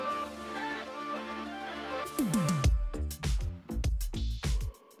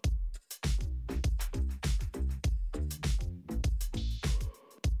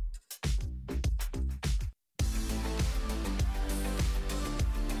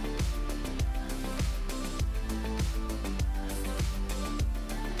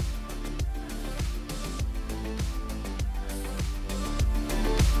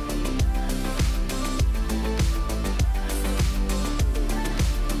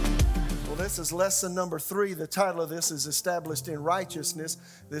This is lesson number 3. The title of this is Established in Righteousness.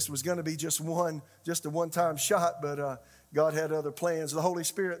 This was going to be just a one-time shot, but God had other plans. The Holy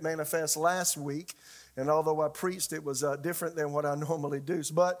Spirit manifest last week, and although I preached, it was different than what I normally do,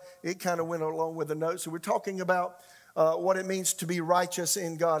 but it kind of went along with the notes. So we're talking about what it means to be righteous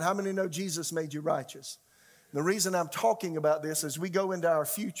in God. How many know Jesus made you righteous? The reason I'm talking about this is we go into our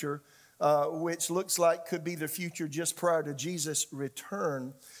future, which looks like could be the future just prior to Jesus'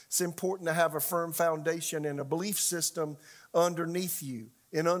 return. It's important to have a firm foundation and a belief system underneath you.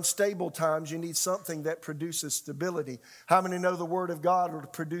 In unstable times, you need something that produces stability. How many know the Word of God will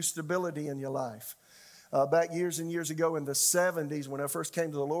produce stability in your life? Back years and years ago in the 70s, when I first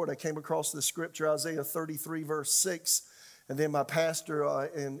came to the Lord, I came across the scripture, Isaiah 33, verse 6. And then my pastor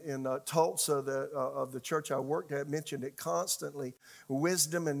in Tulsa of the church I worked at mentioned it constantly.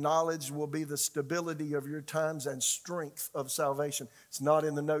 Wisdom and knowledge will be the stability of your times and strength of salvation. It's not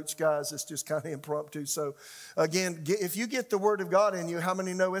in the notes, guys. It's just kind of impromptu. So again, if you get the Word of God in you, how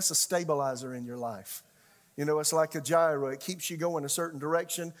many know it's a stabilizer in your life? You know, it's like a gyro. It keeps you going a certain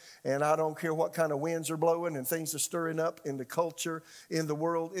direction, and I don't care what kind of winds are blowing and things are stirring up in the culture, in the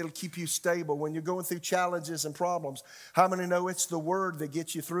world. It'll keep you stable. When you're going through challenges and problems, how many know it's the Word that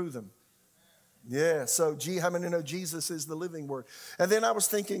gets you through them? Yeah, so how many know Jesus is the living Word? And then I was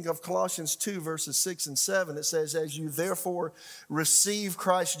thinking of Colossians 2, verses 6 and 7. It says, as you therefore receive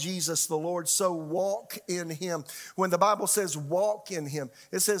Christ Jesus the Lord, so walk in Him. When the Bible says walk in Him,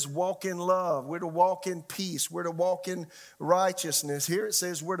 it says walk in love. We're to walk in peace. We're to walk in righteousness. Here it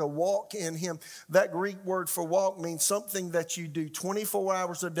says we're to walk in Him. That Greek word for walk means something that you do 24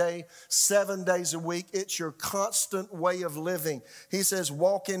 hours a day, 7 days a week. It's your constant way of living. He says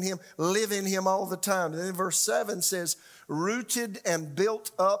walk in Him, live in Him all the time. And then verse 7 says, rooted and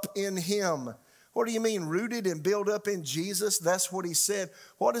built up in Him. What do you mean, rooted and built up in Jesus? That's what he said.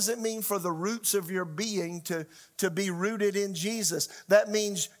 What does it mean for the roots of your being to be rooted in Jesus? That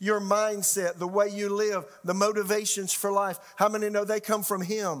means your mindset, the way you live, the motivations for life. How many know they come from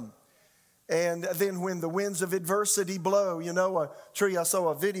Him? And then when the winds of adversity blow, you know, a tree, I saw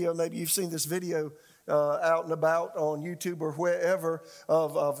a video, maybe you've seen this video out and about on YouTube or wherever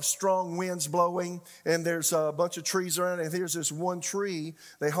of strong winds blowing, and there's a bunch of trees around, and here's this one tree.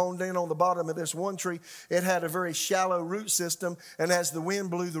 They honed in on the bottom of this one tree. It had a very shallow root system, and as the wind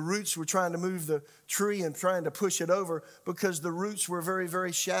blew, the roots were trying to move the tree and trying to push it over because the roots were very,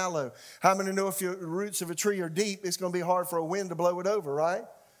 very shallow. How many know if your roots of a tree are deep, it's going to be hard for a wind to blow it over, right?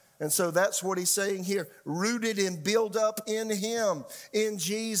 And so that's what he's saying here. Rooted and built up in Him, in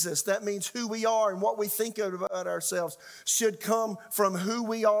Jesus. That means who we are and what we think about ourselves should come from who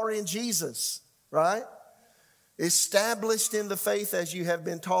we are in Jesus, right? Established in the faith as you have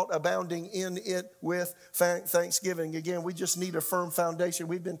been taught, abounding in it with thanksgiving. Again, we just need a firm foundation.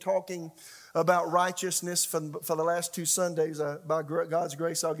 We've been talking about righteousness for the last 2 Sundays. By God's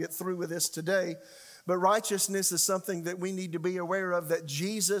grace, I'll get through with this today. But righteousness is something that we need to be aware of, that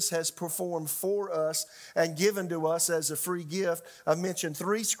Jesus has performed for us and given to us as a free gift. I've mentioned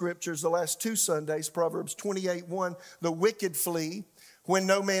 3 scriptures the last 2 Sundays. Proverbs 28:1, the wicked flee when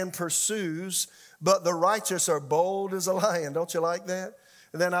no man pursues, but the righteous are bold as a lion. Don't you like that?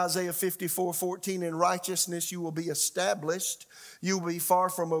 And then Isaiah 54:14, in righteousness you will be established. You will be far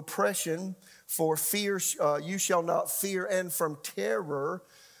from oppression, for fear you shall not fear, and from terror,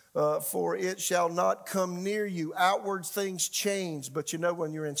 for it shall not come near you. Outward things change, but you know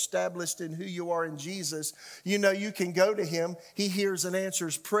when you're established in who you are in Jesus, you know you can go to Him. He hears and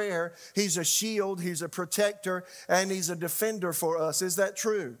answers prayer. He's a shield, He's a protector, and He's a defender for us. Is that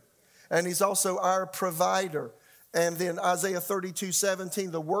true? And He's also our provider. And then Isaiah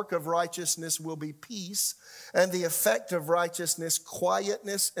 32:17, the work of righteousness will be peace, and the effect of righteousness,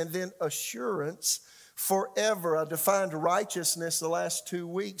 quietness, and then assurance forever. I defined righteousness the last 2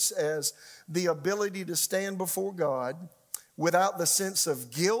 weeks as the ability to stand before God without the sense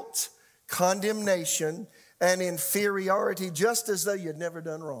of guilt, condemnation, and inferiority, just as though you'd never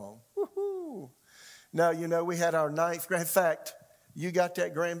done wrong. Woo-hoo. Now, you know, we had our 9th grade. In fact, you got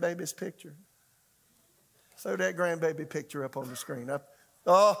that grandbaby's picture? Throw that grandbaby picture up on the screen.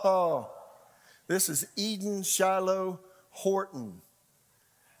 This is Eden Shiloh Horton.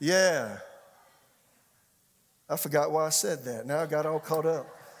 Yeah. I forgot why I said that. Now I got all caught up.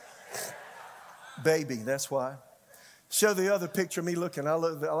 Baby, that's why. Show the other picture of me looking. I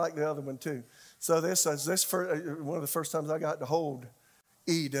like the other one too. So this is one of the first times I got to hold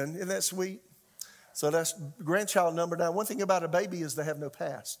Eden. Isn't that sweet? So that's grandchild number 9. One thing about a baby is they have no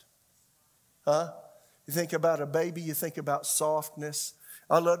past. Huh? You think about a baby, you think about softness.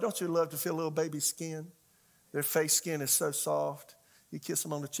 Don't you love to feel a little baby skin? Their face skin is so soft. You kiss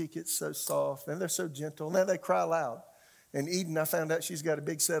them on the cheek, it's so soft, and they're so gentle. Now they cry loud. And Eden, I found out she's got a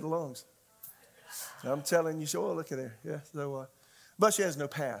big set of lungs. I'm telling you, oh, look at her. Yeah, so, but she has no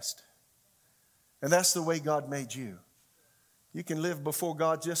past. And that's the way God made you. You can live before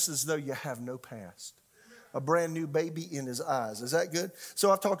God just as though you have no past. A brand new baby in his eyes. Is that good?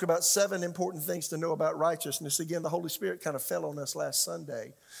 So I've talked about 7 important things to know about righteousness. Again, the Holy Spirit kind of fell on us last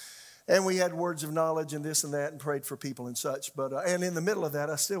Sunday. And we had words of knowledge and this and that and prayed for people and such. But and in the middle of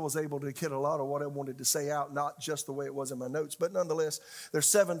that, I still was able to get a lot of what I wanted to say out, not just the way it was in my notes. But nonetheless, there's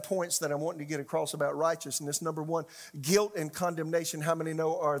 7 points that I'm wanting to get across about righteousness. Number 1, guilt and condemnation, how many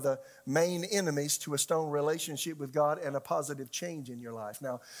know, are the main enemies to a strong relationship with God and a positive change in your life.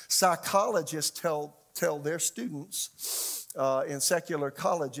 Now, psychologists tell their students in secular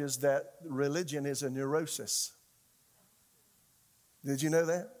colleges that religion is a neurosis. Did you know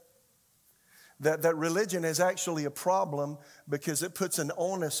that? That religion is actually a problem because it puts an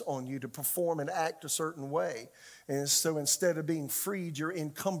onus on you to perform and act a certain way. And so instead of being freed, you're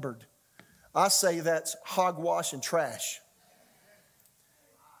encumbered. I say that's hogwash and trash.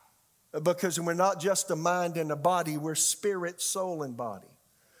 Because we're not just a mind and a body, we're spirit, soul, and body.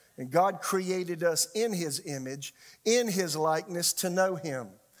 And God created us in his image, in his likeness, to know him.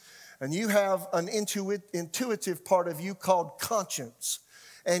 And you have an intuitive part of you called conscience.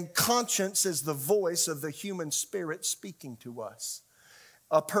 And conscience is the voice of the human spirit speaking to us.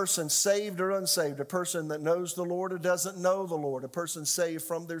 A person saved or unsaved, a person that knows the Lord or doesn't know the Lord, a person saved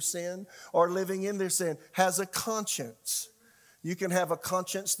from their sin or living in their sin has a conscience. You can have a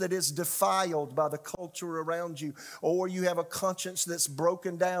conscience that is defiled by the culture around you, or you have a conscience that's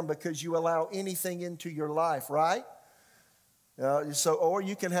broken down because you allow anything into your life, right? Or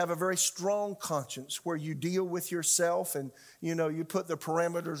you can have a very strong conscience where you deal with yourself and, you put the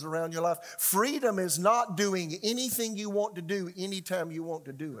parameters around your life. Freedom is not doing anything you want to do anytime you want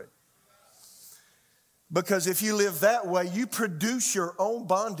to do it. Because if you live that way, you produce your own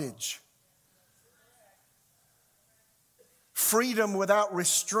bondage. Freedom without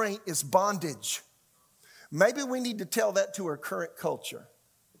restraint is bondage. Maybe we need to tell that to our current culture.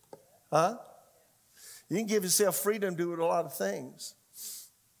 Huh? You can give yourself freedom to do a lot of things.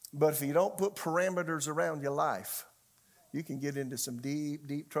 But if you don't put parameters around your life, you can get into some deep,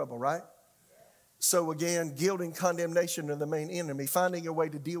 deep trouble, right? So again, guilt and condemnation are the main enemy. Finding a way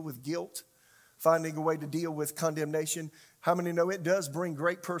to deal with guilt, finding a way to deal with condemnation. How many know it does bring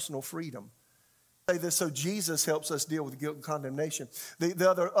great personal freedom? I say this so Jesus helps us deal with guilt and condemnation.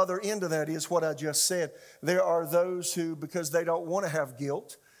 The other end of that is what I just said. There are those who, because they don't want to have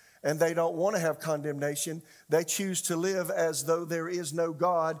guilt, and they don't want to have condemnation, they choose to live as though there is no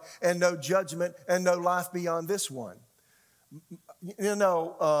God and no judgment and no life beyond this one. You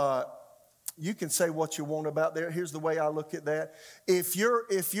can say what you want about there. Here's the way I look at that. If you're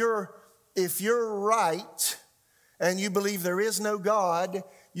right and you believe there is no God,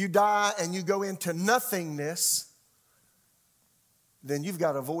 you die and you go into nothingness, then you've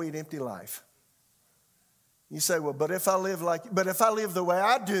got a void, empty life. You say, well, but if I live the way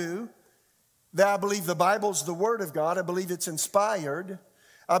I do, that I believe the Bible's the Word of God, I believe it's inspired,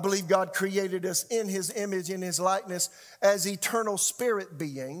 I believe God created us in his image, in his likeness, as eternal spirit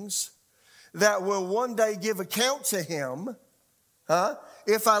beings that will one day give account to him.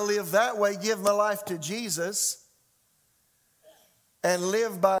 If I live that way, give my life to Jesus, and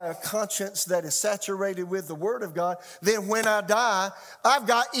live by a conscience that is saturated with the Word of God, then when I die, I've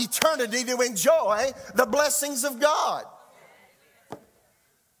got eternity to enjoy the blessings of God.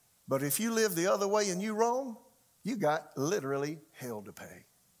 But if you live the other way and you wrong, you got literally hell to pay.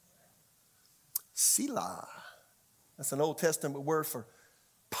 Selah. That's an Old Testament word for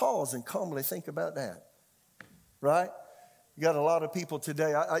pause and calmly think about that. Right? You got a lot of people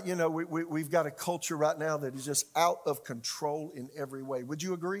today. We've got a culture right now that is just out of control in every way. Would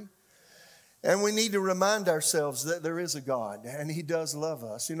you agree? And we need to remind ourselves that there is a God and he does love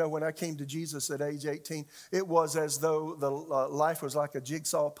us. When I came to Jesus at age 18, it was as though the life was like a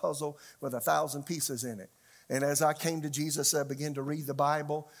jigsaw puzzle with 1,000 pieces in it. And as I came to Jesus, I began to read the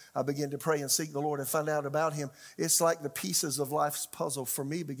Bible. I began to pray and seek the Lord and find out about him. It's like the pieces of life's puzzle for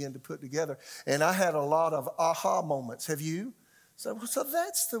me began to put together. And I had a lot of aha moments. Have you? So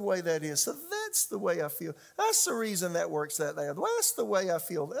that's the way that is. So That's the way I feel. That's the reason that works that way. That's the way I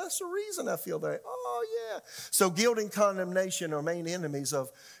feel. That's the reason I feel that. Oh, yeah. So guilt and condemnation are main enemies of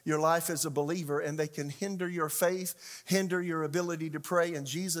your life as a believer, and they can hinder your faith, hinder your ability to pray, and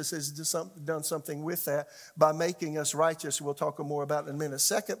Jesus has done something with that by making us righteous. We'll talk more about it in a minute.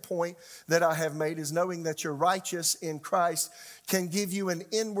 Second point that I have made is knowing that you're righteous in Christ can give you an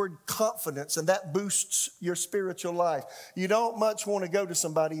inward confidence, and that boosts your spiritual life. You don't much want to go to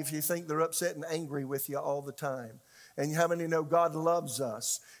somebody if you think they're upset and angry with you all the time. And how many know God loves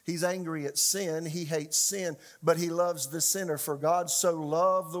us? He's angry at sin. He hates sin, but he loves the sinner. For God so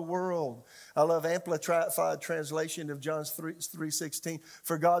loved the world. I love Amplified translation of John 3:16.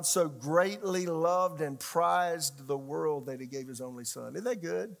 For God so greatly loved and prized the world that he gave his only son. Isn't that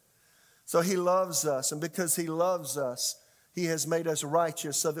good? So he loves us, and because he loves us, he has made us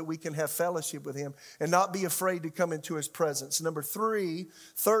righteous so that we can have fellowship with him and not be afraid to come into his presence. Number three,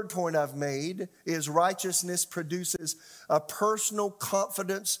 third point I've made is righteousness produces a personal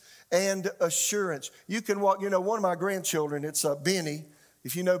confidence and assurance. You can walk, one of my grandchildren, it's Benny.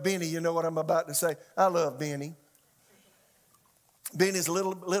 If you know Benny, you know what I'm about to say. I love Benny. Benny's a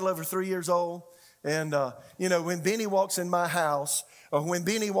little over 3 years old. And, when Benny walks in my house or when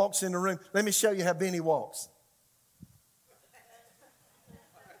Benny walks in the room, let me show you how Benny walks.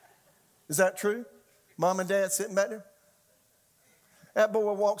 Is that true? Mom and Dad sitting back there? That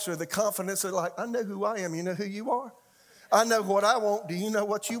boy walks with the confidence of like, I know who I am. You know who you are? I know what I want. Do you know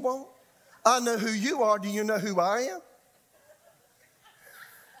what you want? I know who you are. Do you know who I am?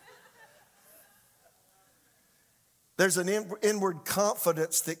 There's an inward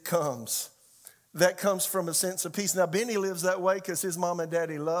confidence that comes from a sense of peace. Now, Benny lives that way because his mom and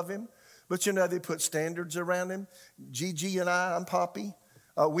daddy love him. But they put standards around him. Gigi and I'm Poppy.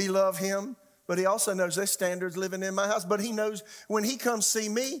 We love him, but he also knows there's standards living in my house. But he knows when he comes see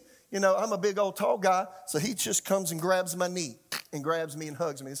me, I'm a big old tall guy, so he just comes and grabs my knee and grabs me and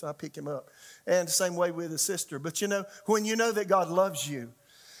hugs me, so I pick him up. And the same way with his sister. But when you know that God loves you,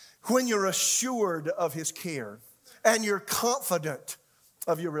 when you're assured of his care and you're confident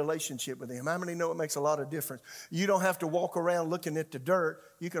of your relationship with him, how many know it makes a lot of difference? You don't have to walk around looking at the dirt.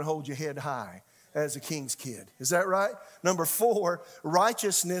 You can hold your head high as a king's kid. Is that right? Number four,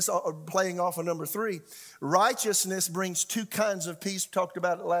 righteousness, playing off of number three, righteousness brings two kinds of peace. We talked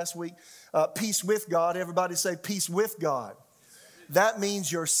about it last week. Peace with God. Everybody say peace with God. That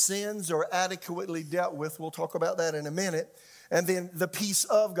means your sins are adequately dealt with. We'll talk about that in a minute. And then the peace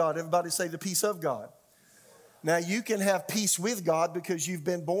of God. Everybody say the peace of God. Now, you can have peace with God because you've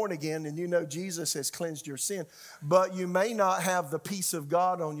been born again and Jesus has cleansed your sin. But you may not have the peace of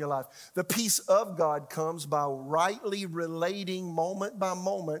God on your life. The peace of God comes by rightly relating moment by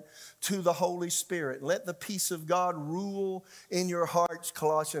moment to the Holy Spirit. Let the peace of God rule in your hearts,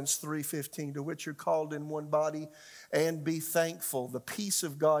 Colossians 3:15, to which you're called in one body, and be thankful. The peace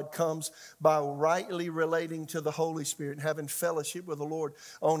of God comes by rightly relating to the Holy Spirit and having fellowship with the Lord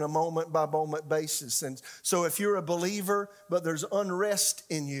on a moment-by-moment basis. And so if you're a believer, but there's unrest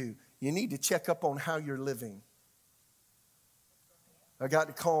in you, you need to check up on how you're living. I got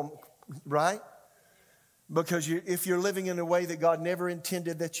to calm, right? Because if you're living in a way that God never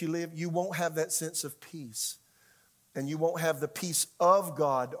intended that you live, you won't have that sense of peace. And you won't have the peace of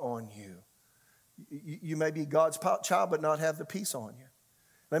God on you. You may be God's child, but not have the peace on you.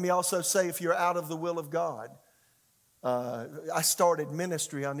 Let me also say, if you're out of the will of God, I started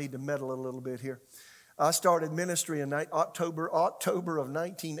ministry. I need to meddle a little bit here. I started ministry in October of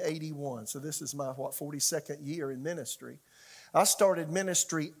 1981. So this is my, 42nd year in ministry. I started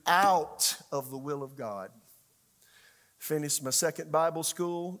ministry out of the will of God. Finished my second Bible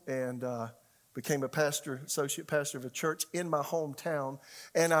school and became a pastor, associate pastor of a church in my hometown.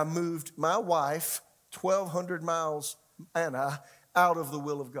 And I moved my wife 1,200 miles and out of the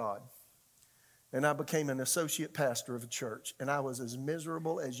will of God. And I became an associate pastor of a church. And I was as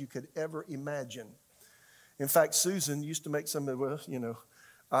miserable as you could ever imagine. In fact, Susan used to make some of the,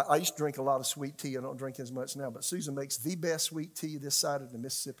 I used to drink a lot of sweet tea. I don't drink as much now. But Susan makes the best sweet tea this side of the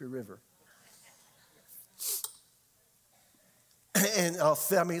Mississippi River. And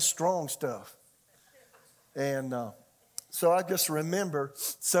it's strong stuff. And so I just remember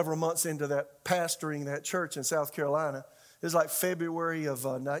several months into that pastoring that church in South Carolina. It was like February of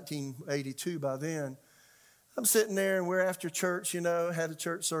 1982 by then. I'm sitting there and we're after church, had a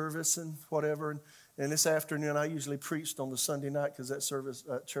church service and whatever. And this afternoon I usually preached on the Sunday night because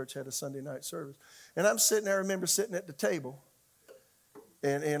that church had a Sunday night service. And I'm sitting there, I remember sitting at the table.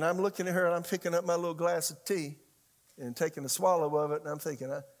 And I'm looking at her and I'm picking up my little glass of tea and taking a swallow of it. And I'm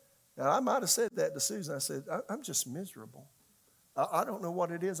thinking, I might have said that to Susan. I said, I'm just miserable. I don't know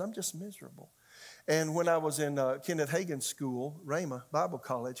what it is. I'm just miserable. And when I was in Kenneth Hagin's school, Rhema Bible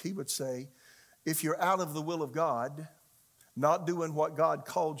College, he would say, if you're out of the will of God, not doing what God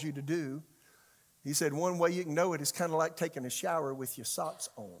called you to do, he said, one way you can know it is kind of like taking a shower with your socks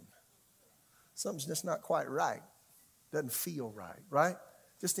on. Something's just not quite right. Doesn't feel right, right?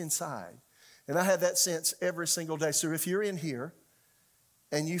 Just inside. And I had that sense every single day. So if you're in here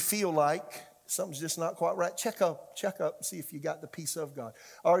and you feel like something's just not quite right, check up and see if you got the peace of God.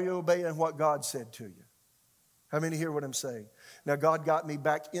 Are you obeying what God said to you? How many hear what I'm saying? Now, God got me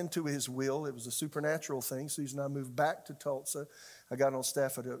back into His will. It was a supernatural thing. Susan and I moved back to Tulsa. I got on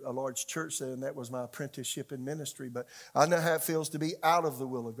staff at a large church there, and that was my apprenticeship in ministry. But I know how it feels to be out of the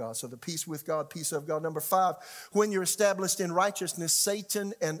will of God. So the peace with God, peace of God. Number 5, when you're established in righteousness,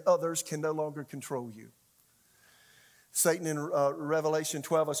 Satan and others can no longer control you. Satan in Revelation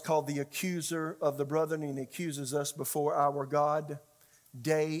 12 is called the accuser of the brethren, and he accuses us before our God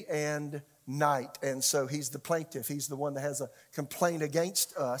day and night. And so he's the plaintiff. He's the one that has a complaint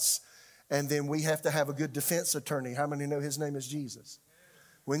against us. And then we have to have a good defense attorney. How many know his name is Jesus?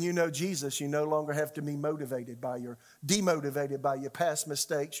 When you know Jesus, you no longer have to be demotivated by your past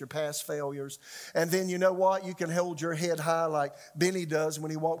mistakes, your past failures. And then you know what? You can hold your head high like Benny does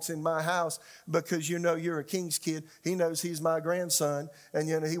when he walks in my house, because you know you're a king's kid. He knows he's my grandson, and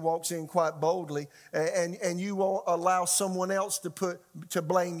you know he walks in quite boldly, and you won't allow someone else to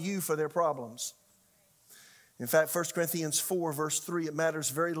blame you for their problems. In fact, 1 Corinthians 4, verse 3, it matters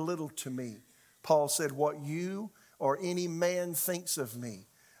very little to me. Paul said, what you or any man thinks of me,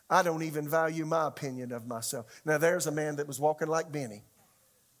 I don't even value my opinion of myself. Now, there's a man that was walking like Benny.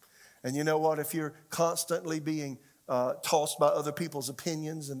 And you know what? If you're constantly being tossed by other people's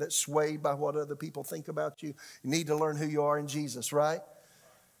opinions and that's swayed by what other people think about you, you need to learn who you are in Jesus, right?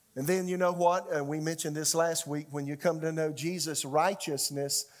 And then you know what? And we mentioned this last week. When you come to know Jesus'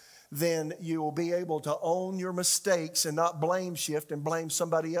 righteousness, then you will be able to own your mistakes and not blame shift and blame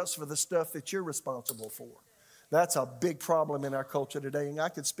somebody else for the stuff that you're responsible for. That's a big problem in our culture today, and I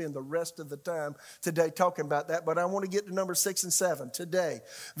could spend the rest of the time today talking about that, but I want to get to number 6 and 7 today.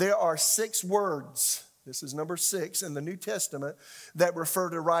 There are 6 words, this is number 6 in the New Testament, that refer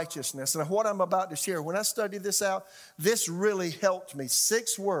to righteousness. And what I'm about to share, when I studied this out, this really helped me.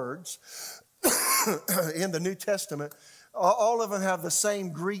 6 words in the New Testament. All of them have the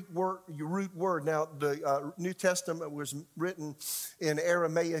same Greek root word. Now, the New Testament was written in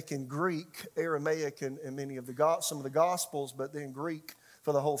Aramaic and Greek. Aramaic in many of some of the Gospels, but then Greek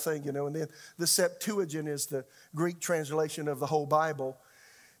for the whole thing, you know. And then the Septuagint is the Greek translation of the whole Bible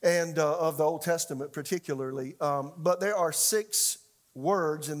and of the Old Testament particularly. But there are 6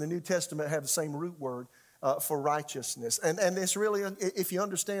 words in the New Testament that have the same root word for righteousness. And it's really, if you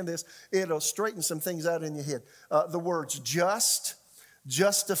understand this, it'll straighten some things out in your head. The words just,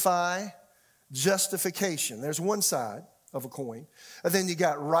 justify, justification. There's one side of a coin. And then you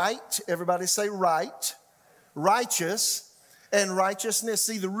got right. Everybody say right. Righteous and righteousness.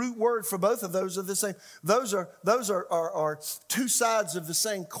 See, the root word for both of those are the same. Those are 2 sides of the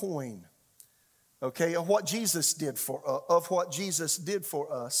same coin. Okay, of what Jesus did for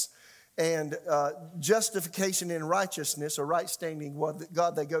us. And justification and righteousness, or right standing with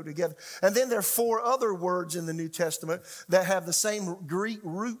God, they go together. And then there are 4 other words in the New Testament that have the same Greek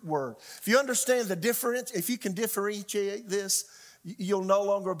root word. If you understand the difference, if you can differentiate this, you'll no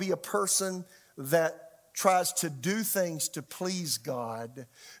longer be a person that tries to do things to please God.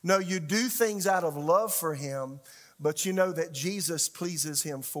 No, you do things out of love for Him, but you know that Jesus pleases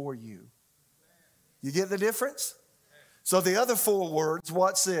Him for you. You get the difference? So the other 4 words,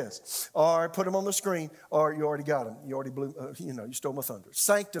 watch this. Or put them on the screen, or you already got them. You already blew, you stole my thunder.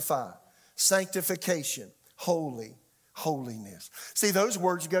 Sanctify, sanctification, holy, holiness. See, those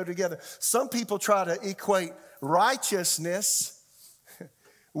words go together. Some people try to equate righteousness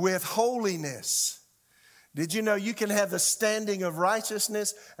with holiness. Did you know you can have the standing of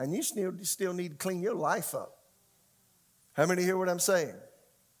righteousness and you still need to clean your life up? How many hear what I'm saying?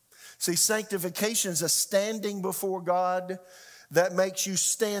 See, sanctification is a standing before God that makes you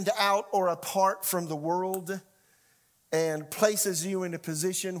stand out or apart from the world and places you in a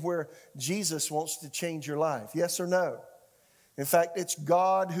position where Jesus wants to change your life. Yes or no? In fact, it's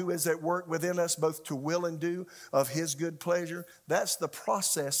God who is at work within us both to will and do of His good pleasure. That's the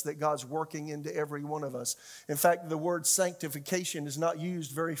process that God's working into every one of us. In fact, the word sanctification is not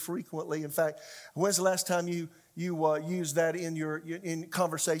used very frequently. In fact, when's the last time you used that in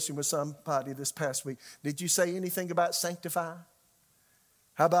conversation with somebody this past week? Did you say anything about sanctify?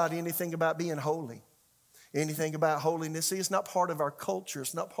 How about anything about being holy? anything about holiness. See, it's not part of our culture.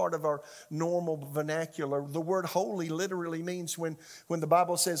 It's not part of our normal vernacular. The word holy literally means when the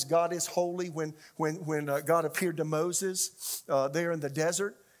Bible says God is holy, when God appeared to Moses there in the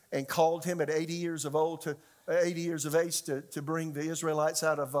desert and called him at 80 years of age to bring the Israelites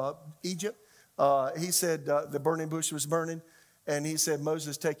out of Egypt. He said the burning bush was burning. And he said,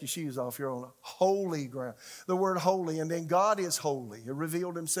 Moses, take your shoes off. You're on holy ground. The word holy, and then God is holy. He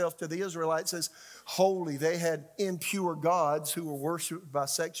revealed himself to the Israelites as holy. They had impure gods who were worshipped by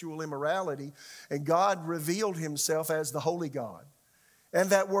sexual immorality. And God revealed himself as the holy God.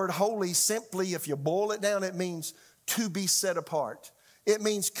 And that word holy simply, if you boil it down, it means to be set apart. It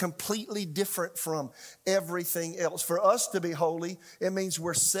means completely different from everything else. For us to be holy, it means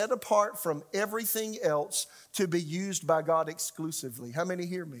we're set apart from everything else to be used by God exclusively. How many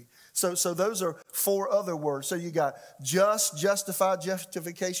hear me? So those are 4 other words. So you got just, justified,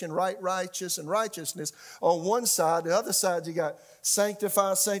 justification, right, righteous, and righteousness on one side. The other side you got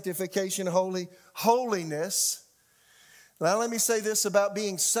sanctified, sanctification, holy, holiness. Now, let me say this about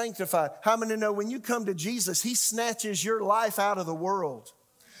being sanctified. How many know when you come to Jesus, he snatches your life out of the world?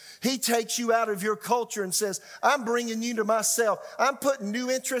 He takes you out of your culture and says, I'm bringing you to myself. I'm putting new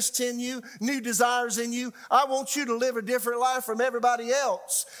interests in you, new desires in you. I want you to live a different life from everybody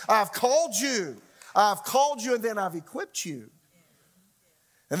else. I've called you, and then I've equipped you.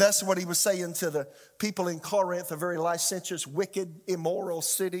 And that's what he was saying to the people in Corinth, a very licentious, wicked, immoral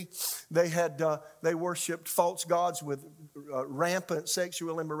city. They worshipped false gods with rampant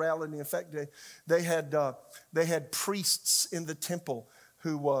sexual immorality. In fact, they had priests in the temple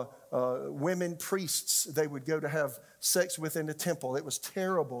who women priests. They would go to have sex within the temple. It was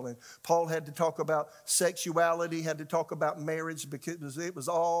terrible. And Paul had to talk about sexuality, had to talk about marriage because it was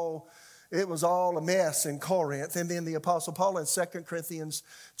all a mess in Corinth. And then the Apostle Paul in 2 Corinthians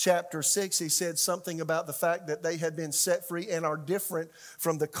chapter 6, he said something about the fact that they had been set free and are different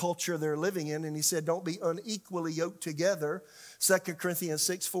from the culture they're living in. And he said, don't be unequally yoked together. 2 Corinthians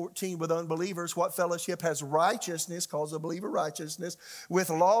 6:14, with unbelievers, what fellowship has righteousness, calls a believer righteousness, with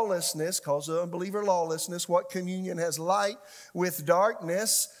lawlessness, calls an unbeliever lawlessness. What communion has light with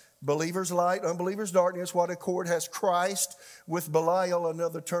darkness? Believers light, unbelievers darkness. What accord has Christ with Belial,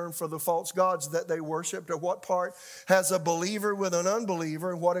 another term for the false gods that they worshipped? Or what part has a believer with an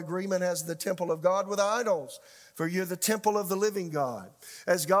unbeliever? And what agreement has the temple of God with idols? For you're the temple of the living God.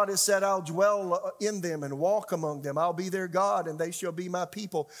 As God has said, I'll dwell in them and walk among them. I'll be their God and they shall be my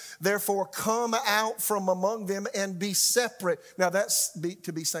people. Therefore come out from among them and be separate. Now that's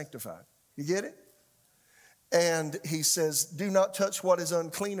to be sanctified. You get it? And he says, do not touch what is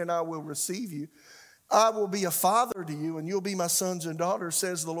unclean and I will receive you. I will be a father to you and you'll be my sons and daughters,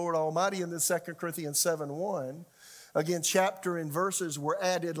 says the Lord Almighty. In the 2 Corinthians 7:1. Again, chapter and verses were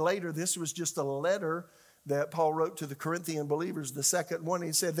added later. This was just a letter that Paul wrote to the Corinthian believers, the second one.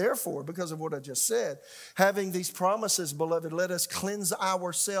 He said, therefore, because of what I just said, having these promises, beloved, let us cleanse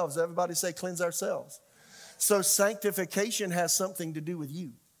ourselves. Everybody say cleanse ourselves. So sanctification has something to do with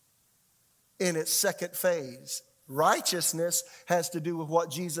you. In its second phase, righteousness has to do with what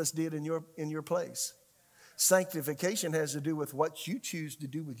Jesus did in your place. Sanctification has to do with what you choose to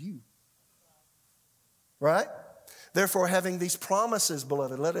do with you. Right? Therefore, having these promises,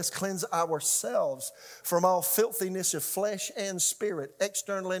 beloved, let us cleanse ourselves from all filthiness of flesh and spirit,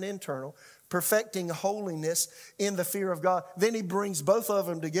 external and internal, perfecting holiness in the fear of God. Then he brings both of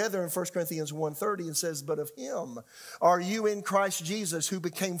them together in 1 Corinthians 1:30 and says, but of him are you in Christ Jesus, who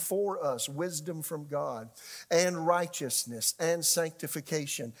became for us wisdom from God and righteousness and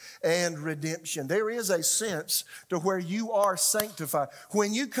sanctification and redemption. There is a sense to where you are sanctified.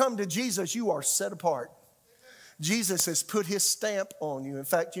 When you come to Jesus, you are set apart. Jesus has put his stamp on you. In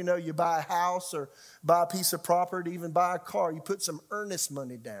fact, you buy a house or buy a piece of property, even buy a car, you put some earnest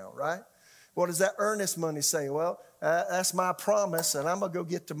money down, right? What does that earnest money say? Well, that's my promise, and I'm going to go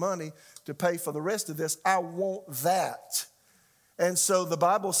get the money to pay for the rest of this. I want that. And so the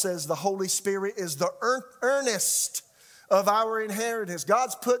Bible says the Holy Spirit is the earnest of our inheritance.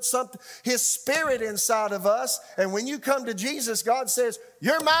 God's put his Spirit inside of us, and when you come to Jesus, God says,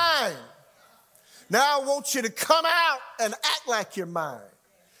 you're mine. Now I want you to come out and act like you're mine,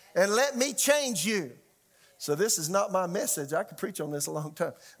 and let me change you. So this is not my message. I could preach on this a long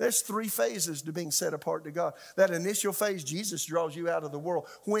time. There's 3 phases to being set apart to God. That initial phase, Jesus draws you out of the world.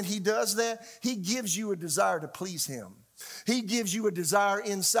 When he does that, he gives you a desire to please him. He gives you a desire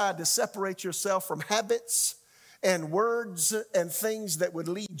inside to separate yourself from habits and words and things that would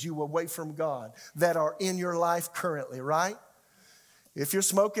lead you away from God that are in your life currently, right? If you're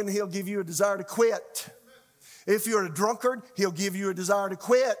smoking, he'll give you a desire to quit. If you're a drunkard, he'll give you a desire to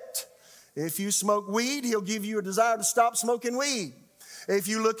quit. If you smoke weed, he'll give you a desire to stop smoking weed. If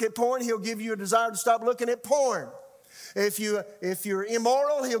you look at porn, he'll give you a desire to stop looking at porn. If you're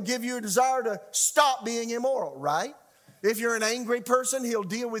immoral, he'll give you a desire to stop being immoral, right? If you're an angry person, he'll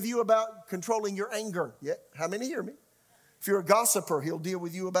deal with you about controlling your anger. Yeah, how many hear me? If you're a gossiper, he'll deal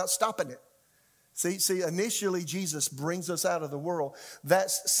with you about stopping it. See, initially Jesus brings us out of the world.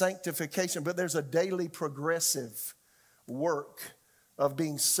 That's sanctification, but there's a daily progressive work of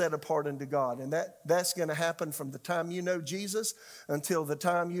being set apart unto God. And that's going to happen from the time you know Jesus until the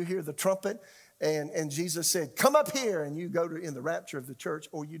time you hear the trumpet. And Jesus said, come up here, and you go in the rapture of the church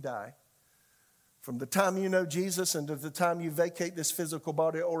or you die. From the time you know Jesus until the time you vacate this physical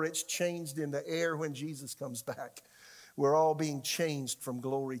body or it's changed in the air when Jesus comes back. We're all being changed from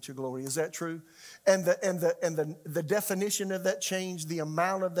glory to glory. Is that true? And the definition of that change, the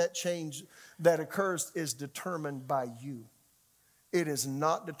amount of that change that occurs is determined by you. It is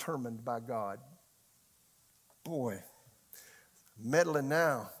not determined by God. Boy, meddling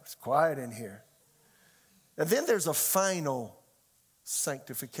now. It's quiet in here. And then there's a final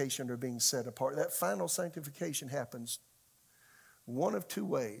sanctification or being set apart. That final sanctification happens one of two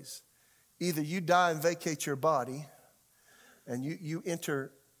ways. Either you die and vacate your body, and you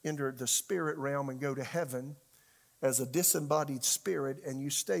enter the spirit realm and go to heaven as a disembodied spirit, and you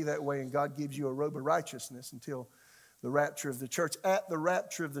stay that way, and God gives you a robe of righteousness until the rapture of the church. At the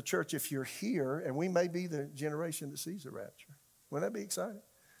rapture of the church, if you're here, and we may be the generation that sees the rapture, wouldn't that be exciting?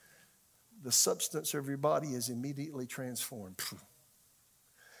 The substance of your body is immediately transformed.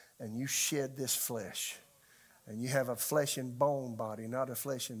 And you shed this flesh. And you have a flesh and bone body, not a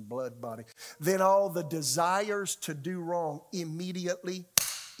flesh and blood body. Then all the desires to do wrong immediately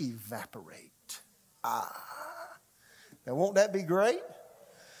evaporate. Now won't that be great?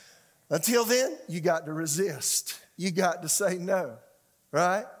 Until then, you got to resist. You got to say no,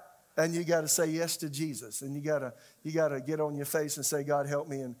 right? And you got to say yes to Jesus. And you got to get on your face and say, God, help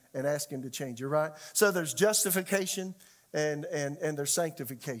me, and ask him to change you, right? So there's justification and there's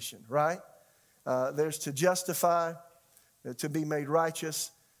sanctification, right? There's to justify, to be made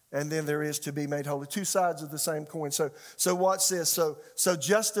righteous, and then there is to be made holy. Two sides of the same coin. So watch this. So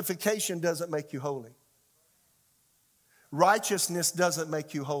justification doesn't make you holy. Righteousness doesn't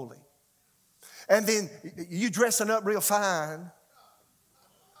make you holy. And then you dressing up real fine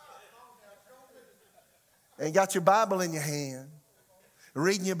and got your Bible in your hand,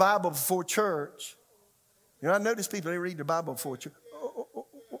 reading your Bible before church. You know, I notice people, they read their Bible before church.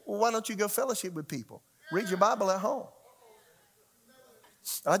 Why don't you go fellowship with people? Read your Bible at home.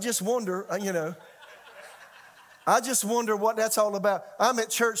 I just wonder, I just wonder what that's all about. I'm at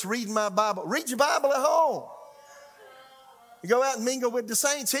church reading my Bible. Read your Bible at home. You go out and mingle with the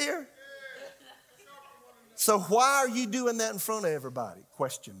saints here. So why are you doing that in front of everybody?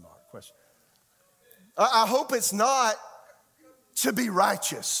 Question mark. I hope it's not to be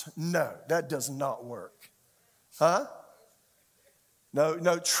righteous. No, that does not work. Huh?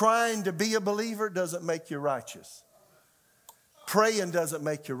 No, trying to be a believer doesn't make you righteous. Praying doesn't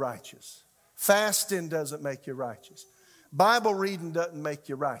make you righteous. Fasting doesn't make you righteous. Bible reading doesn't make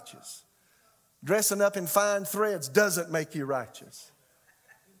you righteous. Dressing up in fine threads doesn't make you righteous.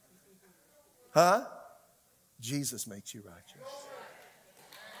 Huh? Jesus makes you righteous.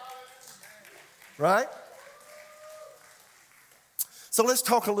 Right? So let's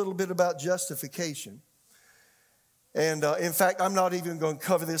talk a little bit about justification. And in fact, I'm not even going to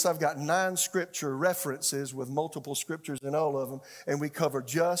cover this. I've got 9 scripture references with multiple scriptures in all of them. And we cover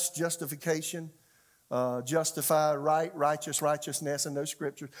justification, justify, righteousness in those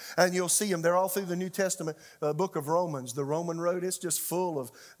scriptures. And you'll see them. They're all through the New Testament book of Romans. The Roman road, it's just full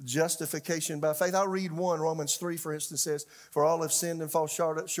of justification by faith. I'll read one. Romans 3, for instance, says, for all have sinned and fall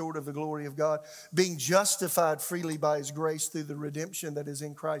short of the glory of God, being justified freely by his grace through the redemption that is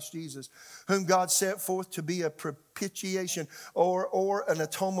in Christ Jesus, whom God set forth to be a propitiation or an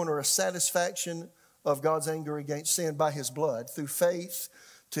atonement or a satisfaction of God's anger against sin by his blood through faith,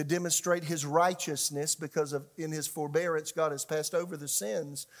 to demonstrate his righteousness, because in his forbearance God has passed over the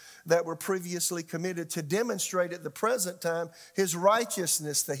sins that were previously committed, to demonstrate at the present time his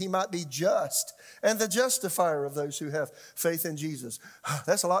righteousness, that he might be just and the justifier of those who have faith in Jesus.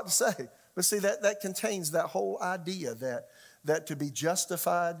 That's a lot to say. But see, that contains that whole idea that to be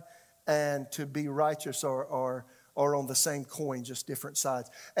justified and to be righteous are on the same coin, just different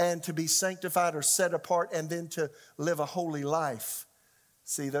sides. And to be sanctified or set apart and then to live a holy life.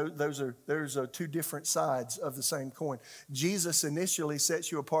 See, those are two different sides of the same coin. Jesus initially sets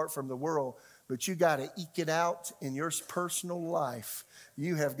you apart from the world, but you got to eke it out in your personal life.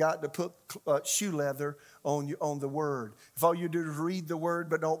 You have got to put shoe leather on the Word. If all you do is read the Word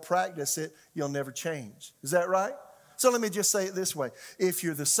but don't practice it, you'll never change. Is that right? So let me just say it this way. If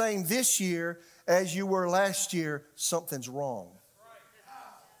you're the same this year as you were last year, something's wrong.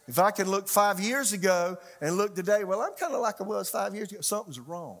 If I can look 5 years ago and look today, well, I'm kind of like I was 5 years ago. Something's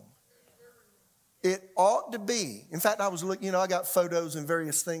wrong. It ought to be. In fact, I was looking, I got photos and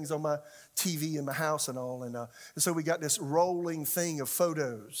various things on my TV in my house and all. And so we got this rolling thing of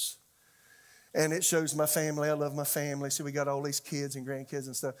photos. And it shows my family. I love my family. So we got all these kids and grandkids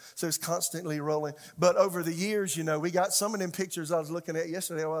and stuff. So it's constantly rolling. But over the years, we got some of them pictures I was looking at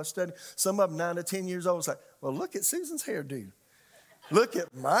yesterday while I was studying. Some of them 9 to 10 years old. It's like, well, look at Susan's hairdo. Look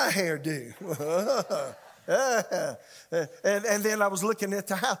at my hairdo. And then I was looking at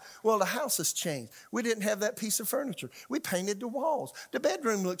the house. Well, the house has changed. We didn't have that piece of furniture. We painted the walls. The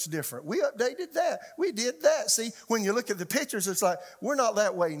bedroom looks different. We updated that. We did that. See, when you look at the pictures, it's like, we're not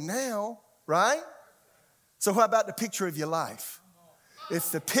that way now, right? So how about the picture of your life?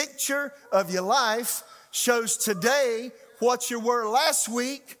 If the picture of your life shows today what you were last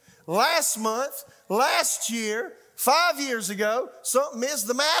week, last month, last year, 5 years ago, something is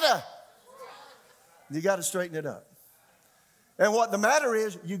the matter. You got to straighten it up. And what the matter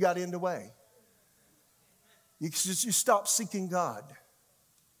is, you got in the way. You stopped seeking God.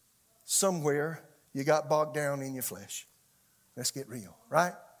 Somewhere you got bogged down in your flesh. Let's get real,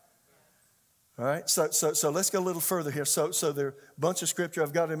 right? All right, so let's go a little further here. So there are a bunch of scripture.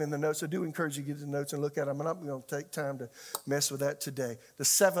 I've got them in the notes. I do encourage you to get the notes and look at them. I'm not going to take time to mess with that today. The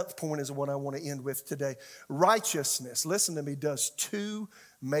 7th point is what I want to end with today. Righteousness, listen to me, does 2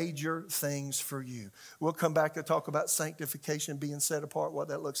 major things for you. We'll come back to talk about sanctification, being set apart, what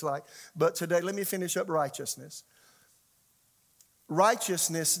that looks like. But today, let me finish up righteousness.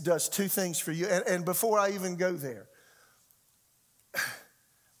 Righteousness does 2 things for you. And before I even go there,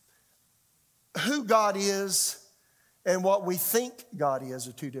 who God is and what we think God is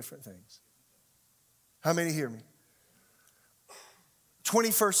are 2 different things. How many hear me?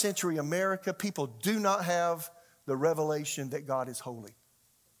 21st century America, people do not have the revelation that God is holy.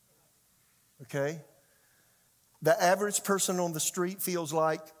 Okay? The average person on the street feels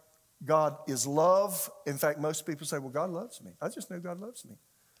like God is love. In fact, most people say, well, God loves me. I just know God loves me.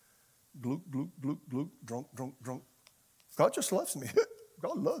 Gloop, gloop, gloop, gloop, drunk, drunk, drunk. God just loves me.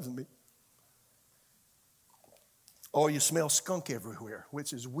 God loves me. Or you smell skunk everywhere,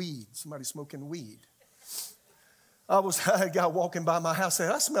 which is weed. Somebody smoking weed. I had a guy walking by my house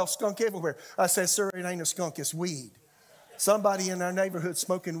saying, I smell skunk everywhere. I said, sir, it ain't a skunk, it's weed. Somebody in our neighborhood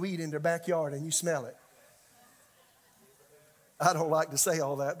smoking weed in their backyard and you smell it. I don't like to say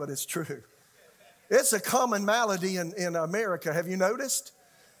all that, but it's true. It's a common malady in America. Have you noticed?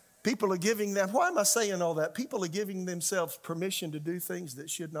 People are giving them, why am I saying all that? People are giving themselves permission to do things that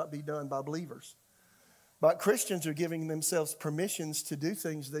should not be done by believers. But Christians are giving themselves permissions to do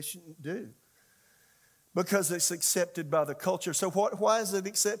things they shouldn't do because it's accepted by the culture. So why is it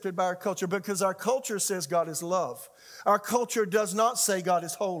accepted by our culture? Because our culture says God is love. Our culture does not say God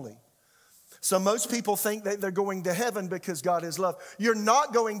is holy. So most people think that they're going to heaven because God is love. You're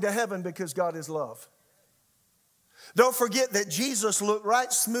not going to heaven because God is love. Don't forget that Jesus looked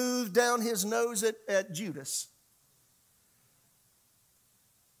right smooth down his nose at Judas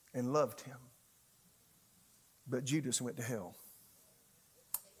and loved him. But Judas went to hell.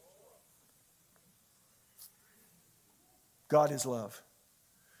 God is love.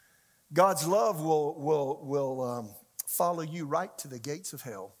 God's love will follow you right to the gates of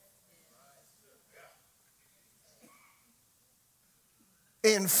hell.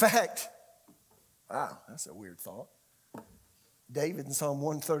 In fact, wow, that's a weird thought. David in Psalm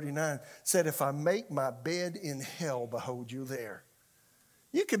 139 said, if I make my bed in hell, behold, you there.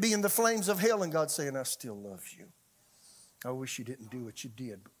 You could be in the flames of hell and God saying, I still love you. I wish you didn't do what you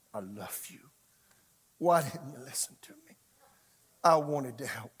did, but I love you. Why didn't you listen to me? I wanted to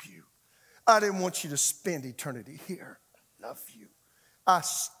help you. I didn't want you to spend eternity here. I love you. I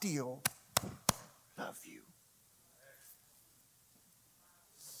still love you.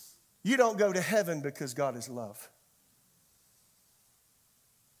 You don't go to heaven because God is love.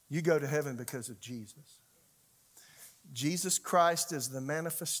 You go to heaven because of Jesus. Jesus Christ is the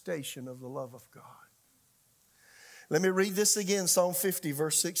manifestation of the love of God. Let me read this again, Psalm 50,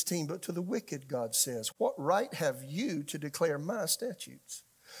 verse 16. But to the wicked, God says, what right have you to declare my statutes?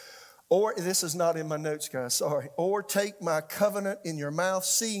 Or, this is not in my notes, guys, sorry. Or take my covenant in your mouth,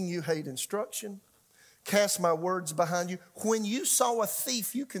 seeing you hate instruction. Cast my words behind you. When you saw a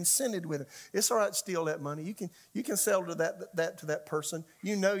thief, you consented with him. It's all right to steal that money. You can sell to that person.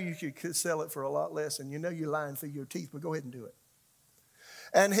 You know you could sell it for a lot less, and you know you're lying through your teeth, but go ahead and do it.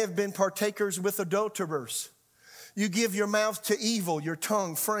 And have been partakers with adulterers. You give your mouth to evil. Your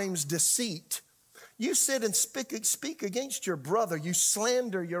tongue frames deceit. You sit and speak against your brother. You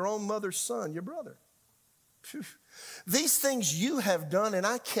slander your own mother's son, your brother. Phew. These things you have done, and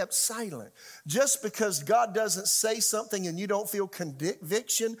I kept silent. Just because God doesn't say something and you don't feel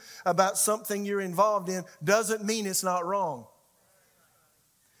conviction about something you're involved in doesn't mean it's not wrong.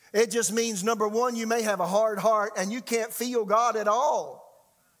 It just means, number one, you may have a hard heart and you can't feel God at all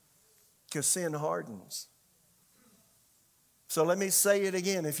because sin hardens. So let me say it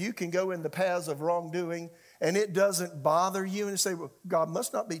again. If you can go in the paths of wrongdoing and it doesn't bother you, and you say, well, God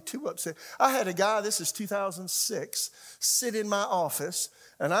must not be too upset. I had a guy, this is 2006, sit in my office,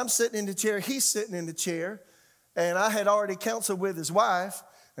 and I'm sitting in the chair, he's sitting in the chair, and I had already counseled with his wife,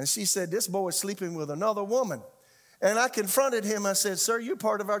 and she said, this boy is sleeping with another woman. And I confronted him. I said, sir, you're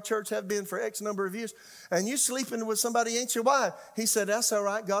part of our church, have been for X number of years, and you sleeping with somebody ain't your wife. He said, that's all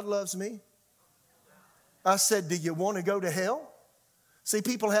right, God loves me. I said, do you want to go to hell? See,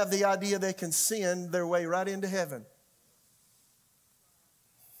 people have the idea they can sin their way right into heaven.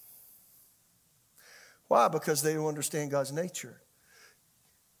 Why? Because they don't understand God's nature.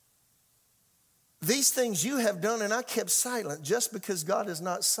 These things you have done, and I kept silent. Just because God is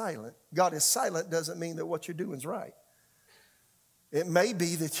not silent, God is silent doesn't mean that what you're doing is right. It may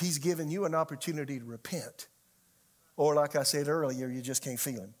be that he's given you an opportunity to repent. Or like I said earlier, you just can't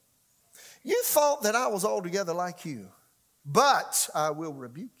feel him. You thought that I was altogether like you. But I will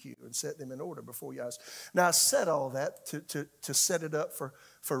rebuke you and set them in order before your eyes. Now, I said all that to set it up for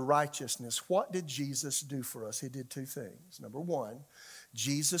righteousness. What did Jesus do for us? He did two things. Number one,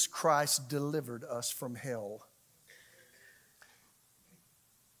 Jesus Christ delivered us from hell.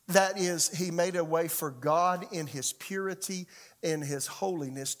 That is, he made a way for God in his purity and his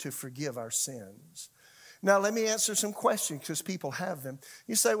holiness to forgive our sins. Now, let me answer some questions because people have them.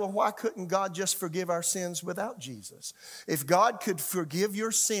 You say, well, why couldn't God just forgive our sins without Jesus? If God could forgive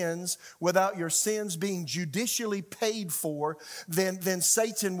your sins without your sins being judicially paid for, then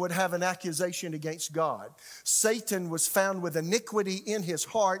Satan would have an accusation against God. Satan was found with iniquity in his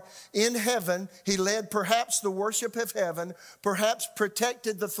heart in heaven. He led perhaps the worship of heaven, perhaps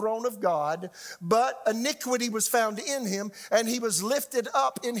protected the throne of God, but iniquity was found in him and he was lifted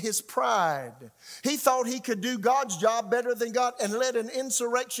up in his pride. He thought he could do God's job better than God and led an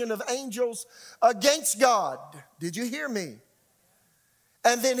insurrection of angels against God. Did you hear me?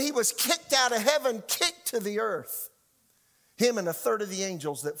 And then he was kicked out of heaven, kicked to the earth. Him and a third of the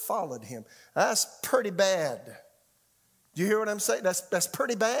angels that followed him. That's pretty bad. Do you hear what I'm saying? That's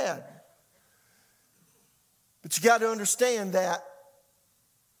pretty bad. But you got to understand that,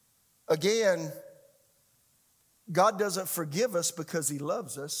 again, God doesn't forgive us because he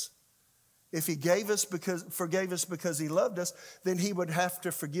loves us. If he forgave us because he loved us, then he would have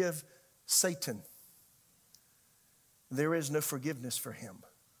to forgive Satan. There is no forgiveness for him.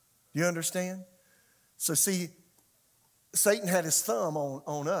 Do you understand? So see, Satan had his thumb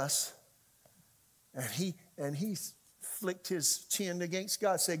on us, and he flicked his chin against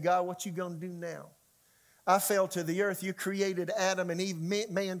God, said, God, what you going to do now? I fell to the earth. You created Adam and Eve,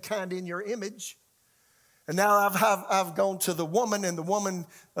 mankind in your image. And now I've gone to the woman, and the woman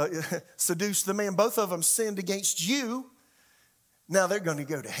seduced the man. Both of them sinned against you. Now they're going to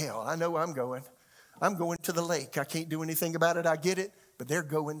go to hell. I know I'm going. I'm going to the lake. I can't do anything about it. I get it. But they're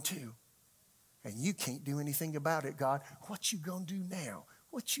going too. And you can't do anything about it, God. What you going to do now?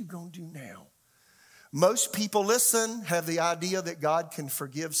 What you going to do now? Most people, listen, have the idea that God can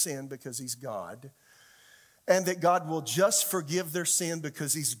forgive sin because he's God. And that God will just forgive their sin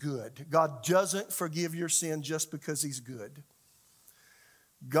because he's good. God doesn't forgive your sin just because he's good.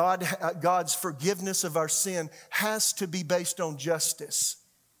 God's forgiveness of our sin has to be based on justice.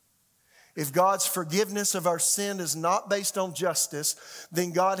 If God's forgiveness of our sin is not based on justice,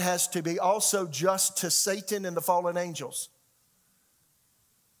 then God has to be also just to Satan and the fallen angels.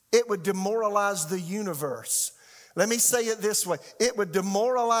 It would demoralize the universe. Let me say it this way. It would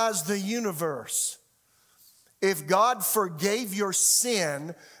demoralize the universe if God forgave your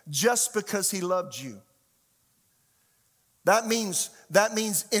sin just because he loved you. That means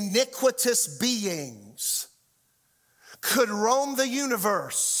iniquitous beings could roam the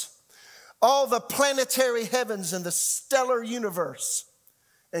universe, all the planetary heavens and the stellar universe,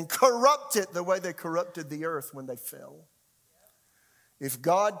 and corrupt it the way they corrupted the earth when they fell. If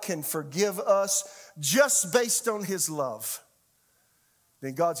God can forgive us just based on his love,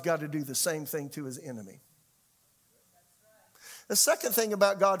 then God's got to do the same thing to his enemy. The second thing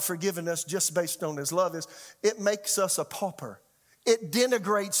about God forgiving us just based on his love is it makes us a pauper. It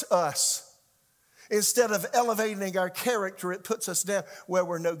denigrates us. Instead of elevating our character, it puts us down. Well,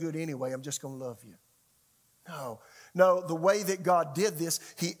 we're no good anyway. I'm just going to love you. No, the way that God did this,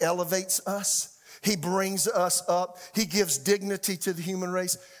 he elevates us. He brings us up. He gives dignity to the human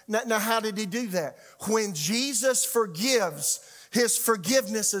race. Now, how did he do that? When Jesus forgives, his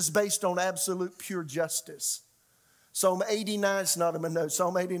forgiveness is based on absolute pure justice. Psalm 89, it's not in my notes.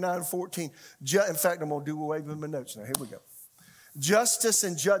 Psalm 89:14. In fact, I'm going to do away with my notes now. Here we go. Justice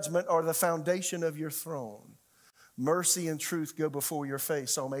and judgment are the foundation of your throne. Mercy and truth go before your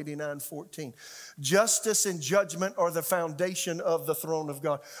face. Psalm 89:14. Justice and judgment are the foundation of the throne of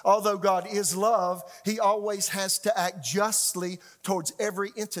God. Although God is love, he always has to act justly towards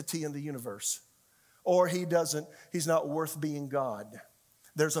every entity in the universe. Or he's not worth being God.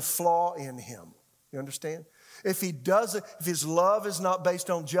 There's a flaw in him. You understand? If his love is not based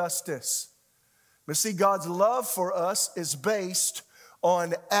on justice. But see, God's love for us is based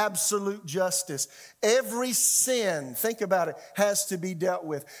on absolute justice. Every sin, think about it, has to be dealt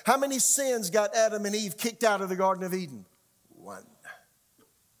with. How many sins got Adam and Eve kicked out of the Garden of Eden? One.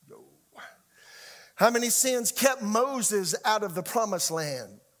 Go. How many sins kept Moses out of the promised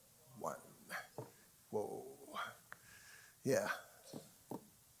land? One. Whoa. Yeah.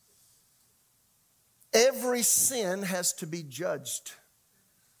 Every sin has to be judged.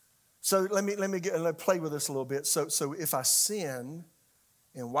 So let me play with this a little bit. So if I sin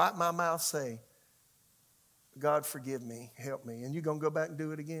and wipe my mouth, say, God forgive me, help me, and you're going to go back and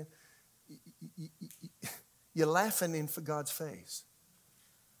do it again, you're laughing in for God's face.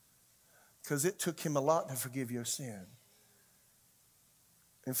 Because it took him a lot to forgive your sin.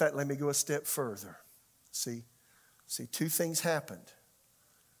 In fact, let me go a step further. See, two things happened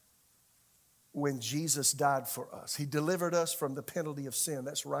when Jesus died for us. He delivered us from the penalty of sin.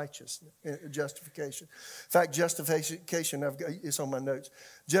 That's righteousness, justification. In fact, justification, it's on my notes.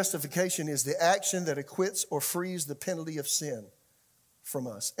 Justification is the action that acquits or frees the penalty of sin from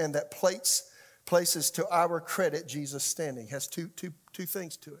us. And that places to our credit Jesus' standing. Has two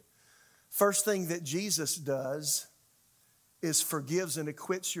things to it. First thing that Jesus does is forgives and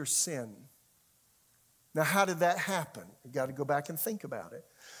acquits your sin. Now, how did that happen? You've got to go back and think about it.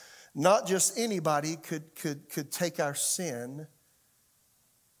 Not just anybody could take our sin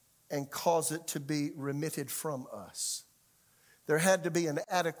and cause it to be remitted from us. There had to be an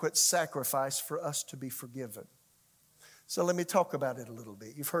adequate sacrifice for us to be forgiven. So let me talk about it a little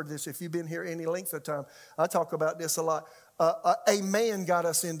bit. You've heard this. If you've been here any length of time, I talk about this a lot. A man got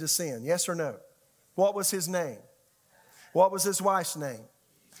us into sin, yes or no? What was his name? What was his wife's name?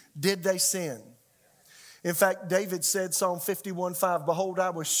 Did they sin? In fact, David said, Psalm 51:5, behold,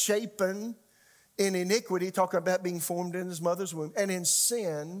 I was shapen in iniquity, talking about being formed in his mother's womb, and in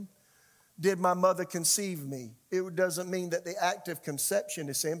sin did my mother conceive me. It doesn't mean that the act of conception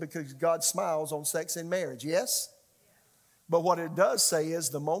is sin, because God smiles on sex and marriage, yes? But what it does say is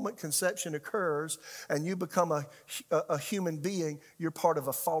the moment conception occurs and you become a human being, you're part of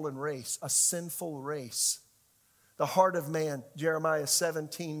a fallen race, a sinful race. The heart of man, Jeremiah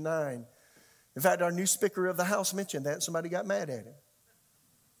 17:9. In fact, our new Speaker of the House mentioned that and somebody got mad at him.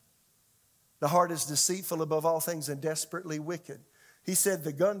 The heart is deceitful above all things and desperately wicked. He said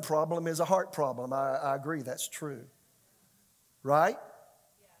the gun problem is a heart problem. I agree, that's true. Right?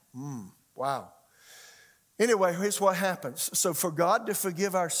 Wow. Anyway, here's what happens. So for God to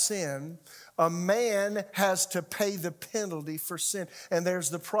forgive our sin, a man has to pay the penalty for sin. And there's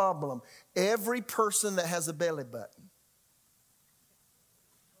the problem. Every person that has a belly button,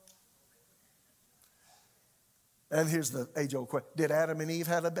 and here's the age-old question. Did Adam and Eve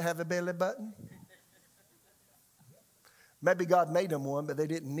have a belly button? Maybe God made them one, but they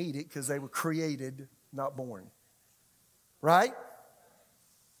didn't need it because they were created, not born. Right?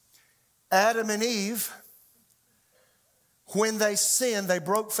 Adam and Eve, when they sinned, they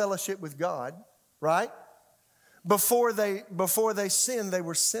broke fellowship with God. Right? Before they sinned, they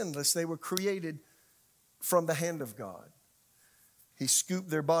were sinless. They were created from the hand of God. He scooped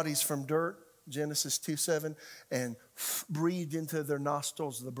their bodies from dirt, Genesis 2:7, and breathed into their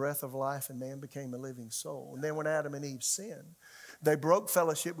nostrils the breath of life, and man became a living soul. And then when Adam and Eve sinned, they broke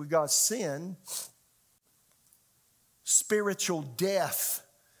fellowship with God. Sin, spiritual death,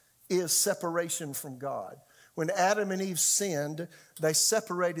 is separation from God. When Adam and Eve sinned, they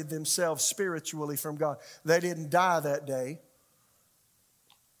separated themselves spiritually from God. They didn't die that day.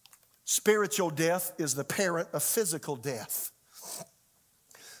 Spiritual death is the parent of physical death.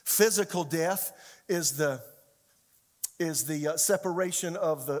 Physical death is the is the separation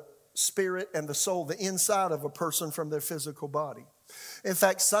of the spirit and the soul, the inside of a person from their physical body. In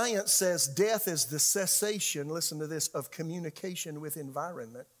fact, science says death is the cessation, listen to this, of communication with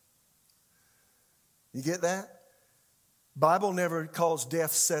environment. You get that? Bible never calls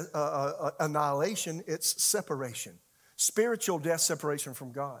death annihilation, it's separation. Spiritual death, separation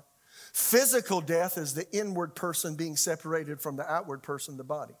from God. Physical death is the inward person being separated from the outward person, the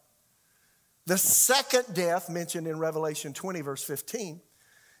body. The second death mentioned in Revelation 20, verse 15,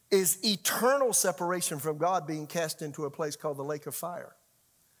 is eternal separation from God, being cast into a place called the lake of fire.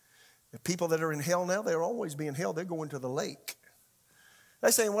 The people that are in hell now, they'll always be in hell. They're going to the lake.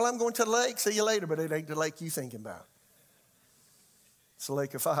 They say, well, I'm going to the lake. See you later. But it ain't the lake you thinking about. It's the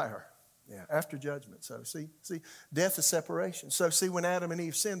lake of fire. Yeah, after judgment. So see, death is separation. So see, when Adam and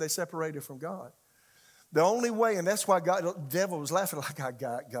Eve sinned, they separated from God. The only way, and that's why the devil was laughing like, I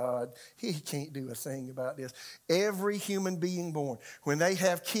got God. He can't do a thing about this. Every human being born, when they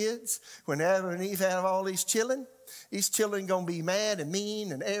have kids, when Adam and Eve have all these children going to be mad and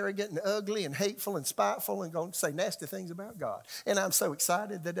mean and arrogant and ugly and hateful and spiteful and going to say nasty things about God. And I'm so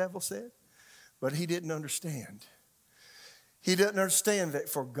excited, the devil said. But he didn't understand. He didn't understand that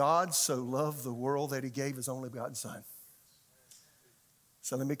for God so loved the world that he gave his only begotten Son.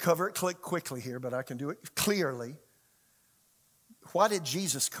 So let me cover it quickly here, but I can do it clearly. Why did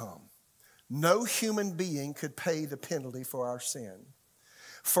Jesus come? No human being could pay the penalty for our sin.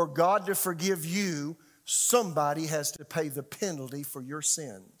 For God to forgive you, somebody has to pay the penalty for your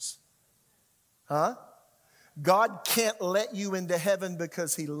sins. Huh? God can't let you into heaven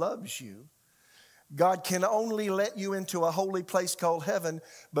because he loves you. God can only let you into a holy place called heaven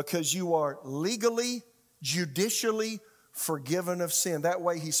because you are legally, judicially forgiven of sin. That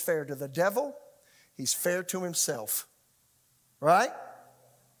way he's fair to the devil. He's fair to himself. Right?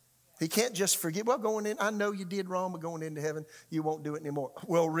 He can't just forgive. Well, going in, I know you did wrong, but going into heaven, you won't do it anymore.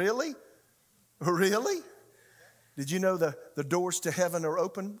 Well, really? Really? Did you know the doors to heaven are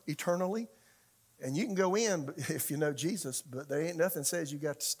open eternally? And you can go in if you know Jesus, but there ain't nothing says you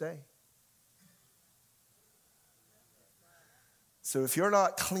got to stay. So if you're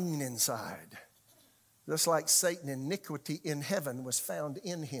not clean inside, just like Satan, iniquity in heaven was found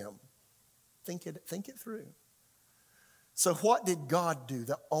in him. Think it through. So what did God do?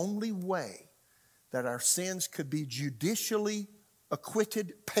 The only way that our sins could be judicially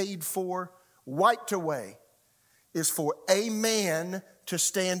acquitted, paid for, wiped away, is for a man to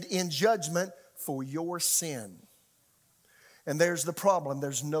stand in judgment for your sin. And there's the problem.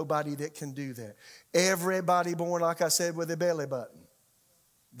 There's nobody that can do that. Everybody born, like I said, with a belly button,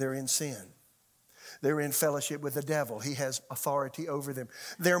 they're in sin. They're in fellowship with the devil. He has authority over them.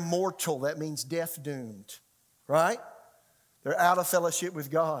 They're mortal. That means death doomed. Right? They're out of fellowship with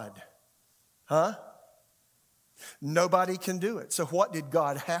God. Huh? Nobody can do it. So what did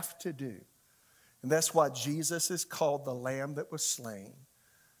God have to do? And that's why Jesus is called the Lamb that was slain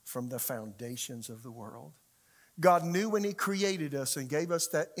from the foundations of the world. God knew when he created us and gave us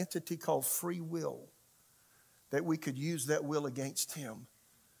that entity called free will that we could use that will against him.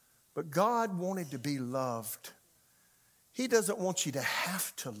 But God wanted to be loved. He doesn't want you to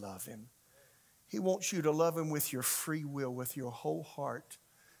have to love him. He wants you to love him with your free will, with your whole heart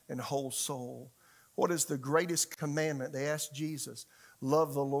and whole soul. What is the greatest commandment? They asked Jesus,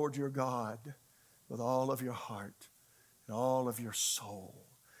 love the Lord your God with all of your heart and all of your soul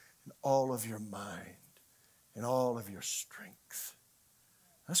and all of your mind and all of your strength.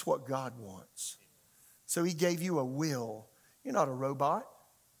 That's what God wants. So he gave you a will. You're not a robot.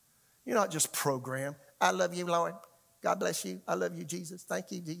 You're not just programmed. I love you, Lord. God bless you. I love you, Jesus.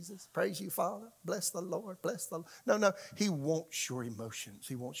 Thank you, Jesus. Praise you, Father. Bless the Lord. Bless the Lord. No. He wants your emotions.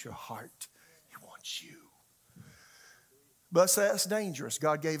 He wants your heart. He wants you. But that's dangerous.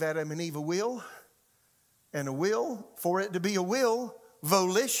 God gave Adam and Eve a will. And a will, for it to be a will,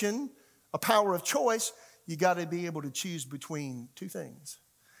 volition, a power of choice, you got to be able to choose between two things.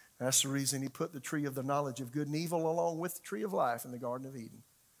 That's the reason he put the tree of the knowledge of good and evil along with the tree of life in the Garden of Eden.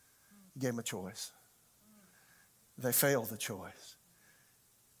 He gave them a choice. They failed the choice.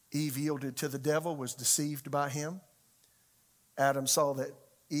 Eve yielded to the devil, was deceived by him. Adam saw that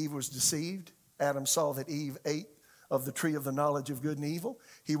Eve was deceived. Adam saw that Eve ate of the tree of the knowledge of good and evil.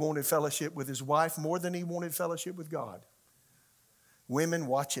 He wanted fellowship with his wife more than he wanted fellowship with God. Women,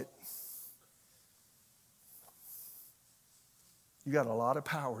 watch it. You got a lot of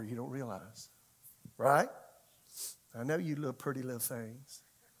power you don't realize. Right? I know you little pretty little things.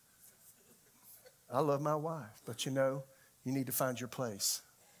 I love my wife, but you need to find your place.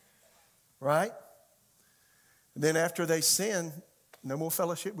 Right? And then after they sin, no more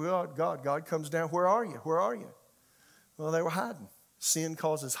fellowship with God. God comes down, where are you? Where are you? Well, they were hiding. Sin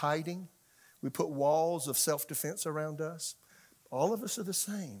causes hiding. We put walls of self-defense around us. All of us are the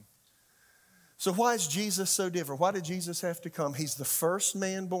same. So why is Jesus so different? Why did Jesus have to come? He's the first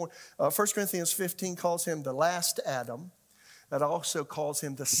man born. 1 Corinthians 15 calls him the last Adam. That also calls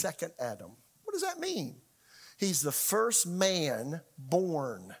him the second Adam. What does that mean? He's the first man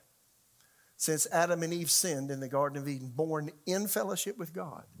born since Adam and Eve sinned in the Garden of Eden, born in fellowship with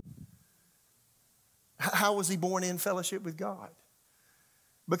God. How was he born in fellowship with God?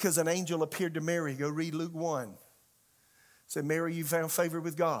 Because an angel appeared to Mary. Go read Luke 1. Said, Mary, you found favor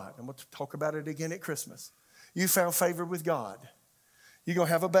with God. I'm going to talk about it again at Christmas. You found favor with God. You're going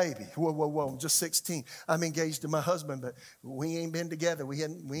to have a baby. Whoa, I'm just 16. I'm engaged to my husband, but we ain't been together. We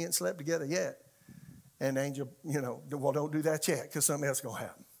ain't slept together yet. And the angel, well, don't do that yet because something else is going to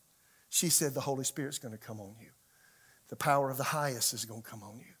happen. She said, the Holy Spirit's going to come on you. The power of the highest is going to come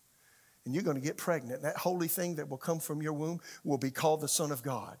on you. And you're going to get pregnant. That holy thing that will come from your womb will be called the Son of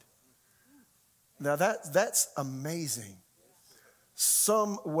God. Now that's amazing.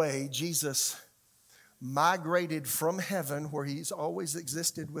 Some way Jesus migrated from heaven where he's always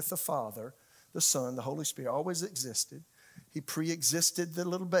existed with the Father, the Son, the Holy Spirit, always existed. He pre-existed the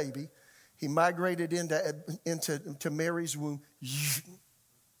little baby. He migrated into Mary's womb.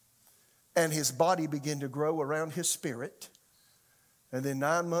 And his body began to grow around his spirit. And then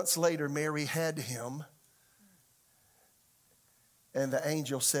 9 months later, Mary had him. And the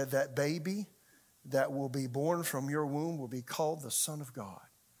angel said, that baby that will be born from your womb will be called the Son of God.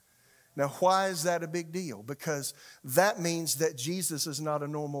 Now, why is that a big deal? Because that means that Jesus is not a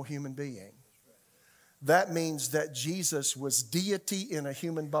normal human being. That means that Jesus was deity in a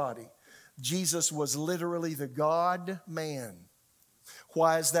human body. Jesus was literally the God-man.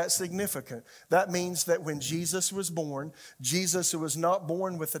 Why is that significant? That means that when Jesus was born, Jesus was not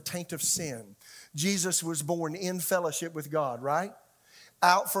born with the taint of sin. Jesus was born in fellowship with God, right?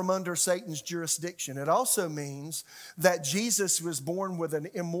 Out from under Satan's jurisdiction. It also means that Jesus was born with an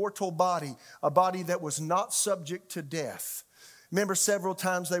immortal body, a body that was not subject to death. Remember several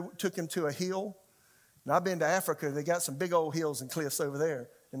times they took him to a hill? And I've been to Africa. They got some big old hills and cliffs over there.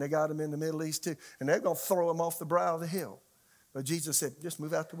 And they got him in the Middle East too. And they're going to throw him off the brow of the hill. But Jesus said, just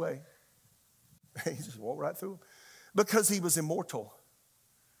move out the way. He just walked right through him. Because he was immortal.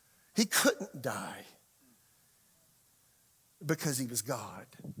 He couldn't die. Because he was God.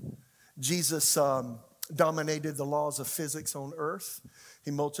 Jesus dominated the laws of physics on earth.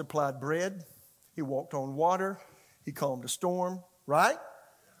 He multiplied bread. He walked on water. He calmed a storm, right?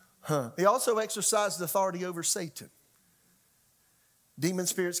 He also exercised authority over Satan. Demon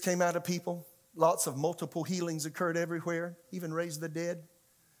spirits came out of people. Lots of multiple healings occurred everywhere, even raised the dead.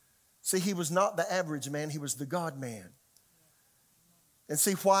 See, he was not the average man. He was the God-man. And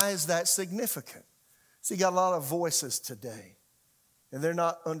see, why is that significant? See, you got a lot of voices today, and they're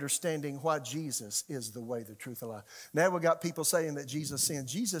not understanding why Jesus is the way, the truth, the life. Now we got people saying that Jesus sinned.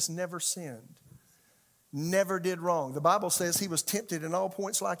 Jesus never sinned, never did wrong. The Bible says he was tempted in all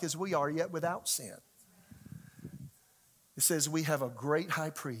points like as we are, yet without sin. It says we have a great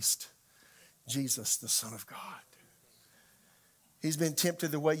high priest, Jesus, the Son of God. He's been tempted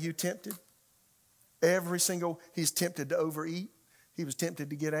the way you tempted. He's tempted to overeat. He was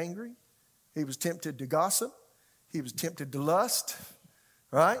tempted to get angry. He was tempted to gossip. He was tempted to lust,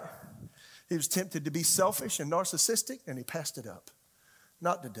 right? He was tempted to be selfish and narcissistic, and he passed it up.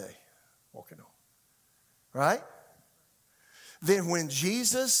 Not today. Walking on. Right? Then when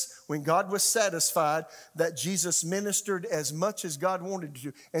God was satisfied that Jesus ministered as much as God wanted to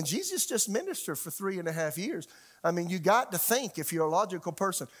do, and Jesus just ministered for 3.5 years. I mean, you got to think, if you're a logical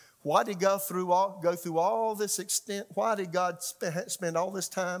person, why did God go through all this extent? Why did God spend all this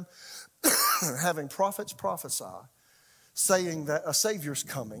time having prophets prophesy, saying that a Savior's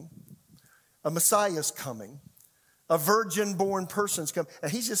coming, a Messiah's coming, a virgin-born person's coming, and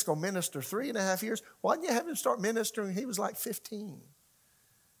he's just going to minister 3.5 years? Why didn't you have him start ministering when he was like 15?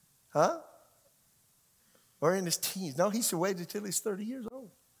 Huh? Or in his teens? No, he should wait until he's 30 years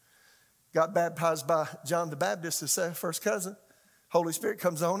old. Got baptized by John the Baptist, his first cousin. Holy Spirit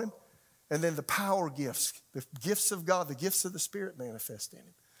comes on him. And then the power gifts, the gifts of God, the gifts of the Spirit manifest in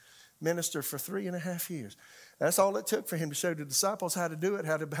him. Ministered for 3.5 years. That's all it took for him to show the disciples how to do it,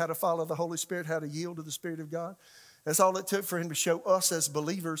 how to follow the Holy Spirit, how to yield to the Spirit of God. That's all it took for him to show us as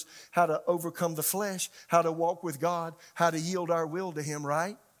believers how to overcome the flesh, how to walk with God, how to yield our will to him,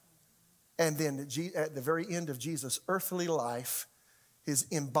 right? And then at the very end of Jesus' earthly life, his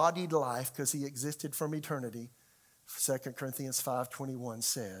embodied life, because he existed from eternity, 2 Corinthians 5:21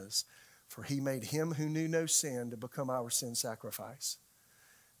 says, for he made him who knew no sin to become our sin sacrifice,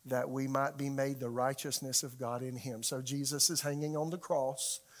 that we might be made the righteousness of God in him. So Jesus is hanging on the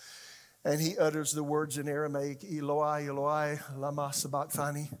cross, and he utters the words in Aramaic, Eloi, Eloi, lama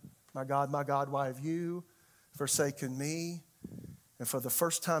sabachthani. My God, why have you forsaken me? And for the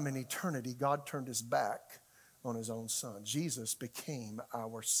first time in eternity, God turned his back on his own son. Jesus became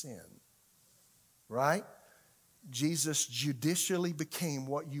our sin. Right? Jesus judicially became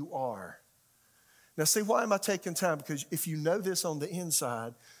what you are. Now, see, why am I taking time? Because if you know this on the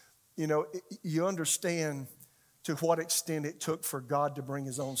inside, you understand to what extent it took for God to bring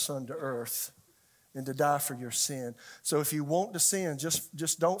his own son to earth and to die for your sin. So if you want to sin,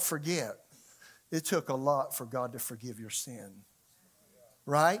 just don't forget, it took a lot for God to forgive your sin.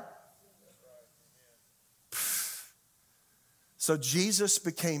 Right? So Jesus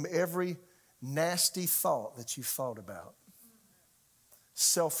became every nasty thought that you thought about.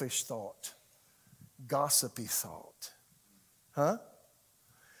 Selfish thought. Gossipy thought. Huh?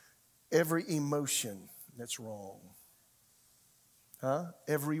 Every emotion that's wrong. Huh?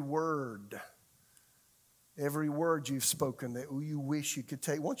 Every word you've spoken that you wish you could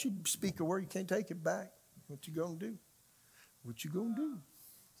take. Once you speak a word, you can't take it back. What you gonna do? What you gonna do?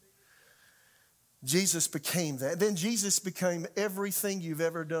 Jesus became that. Then Jesus became everything you've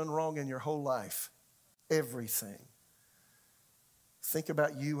ever done wrong in your whole life. Everything. Think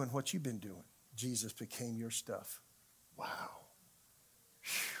about you and what you've been doing. Jesus became your stuff. Wow.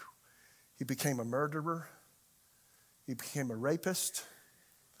 Whew. He became a murderer. He became a rapist.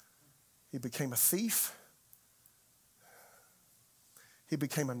 He became a thief. He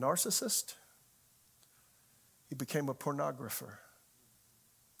became a narcissist. He became a pornographer.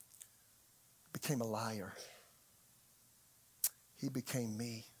 Became a liar. He became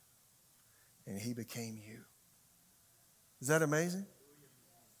me. And he became you. Is that amazing?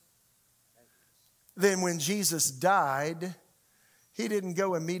 Then when Jesus died, he didn't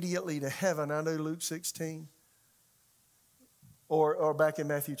go immediately to heaven. I know Luke 16. Or back in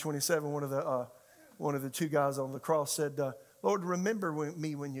Matthew 27, one of the two guys on the cross said, Lord, remember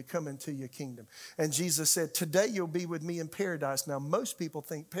me when you come into your kingdom. And Jesus said, today you'll be with me in paradise. Now, most people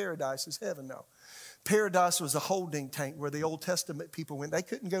think paradise is heaven. No. Paradise was a holding tank where the Old Testament people went. They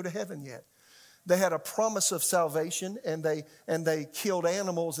couldn't go to heaven yet. They had a promise of salvation, and they killed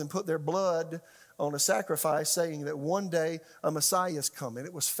animals and put their blood on a sacrifice, saying that one day a Messiah is coming.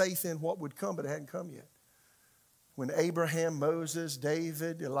 It was faith in what would come, but it hadn't come yet. When Abraham, Moses,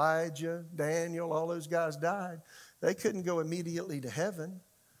 David, Elijah, Daniel, all those guys died, they couldn't go immediately to heaven.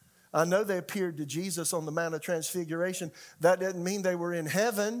 I know they appeared to Jesus on the Mount of Transfiguration. That doesn't mean they were in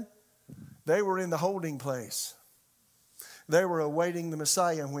heaven. They were in the holding place. They were awaiting the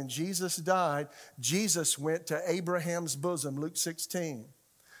Messiah. And when Jesus died, Jesus went to Abraham's bosom, Luke 16.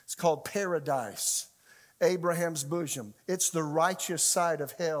 It's called paradise, Abraham's bosom. It's the righteous side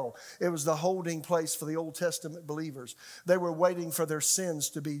of hell. It was the holding place for the Old Testament believers. They were waiting for their sins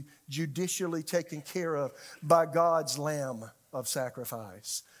to be judicially taken care of by God's Lamb of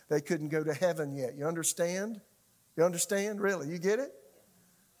sacrifice. They couldn't go to heaven yet. You understand? You understand? Really? You get it?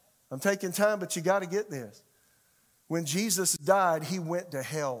 I'm taking time, but you got to get this. When Jesus died, he went to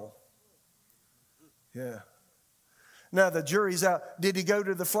hell. Yeah. Now the jury's out. Did he go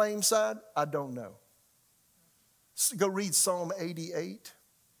to the flame side? I don't know. Go read Psalm 88.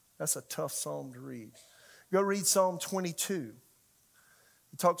 That's a tough psalm to read. Go read Psalm 22.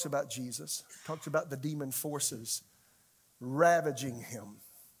 It talks about Jesus. It talks about the demon forces ravaging him.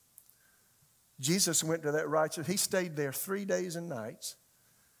 Jesus went to that righteous. He stayed there 3 days and nights.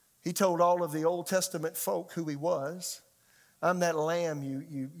 He told all of the Old Testament folk who he was. I'm that lamb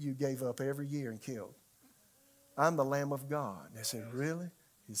you gave up every year and killed. I'm the Lamb of God. They said, really?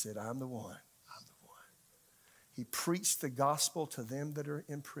 He said, I'm the one. I'm the one. He preached the gospel to them that are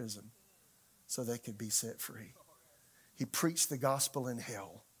in prison so they could be set free. He preached the gospel in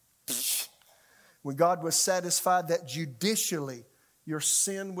hell. When God was satisfied that judicially your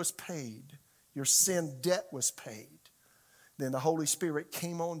sin was paid, your sin debt was paid, then the Holy Spirit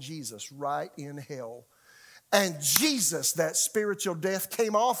came on Jesus right in hell. And Jesus, that spiritual death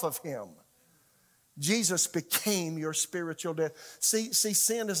came off of him. Jesus became your spiritual death. See,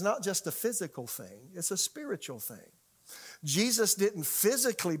 sin is not just a physical thing. It's a spiritual thing. Jesus didn't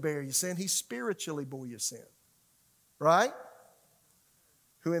physically bear your sin. He spiritually bore your sin. Right?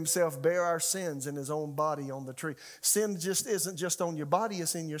 Who himself bare our sins in his own body on the tree. Sin just isn't just on your body,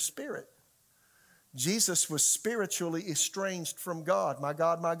 it's in your spirit. Jesus was spiritually estranged from God. My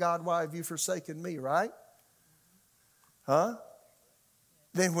God, why have you forsaken me, right? Huh?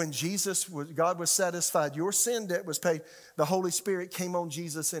 Then when God was satisfied, your sin debt was paid, the Holy Spirit came on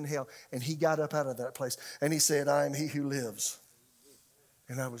Jesus in hell, and he got up out of that place. And he said, I am he who lives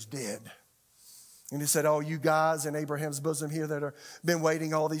and I was dead. And he said, all you guys in Abraham's bosom here that have been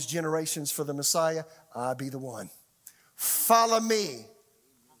waiting all these generations for the Messiah, I be the one. Follow me.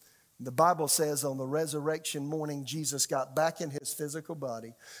 The Bible says on the resurrection morning, Jesus got back in his physical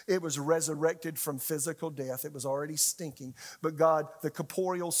body. It was resurrected from physical death. It was already stinking. But God, the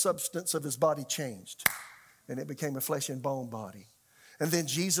corporeal substance of his body changed. And it became a flesh and bone body. And then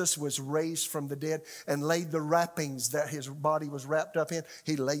Jesus was raised from the dead and laid the wrappings that his body was wrapped up in.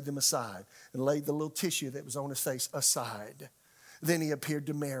 He laid them aside and laid the little tissue that was on his face aside. Then he appeared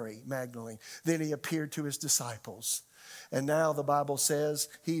to Mary Magdalene. Then he appeared to his disciples. And now the Bible says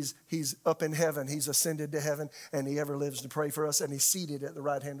he's up in heaven. He's ascended to heaven, and he ever lives to pray for us, and he's seated at the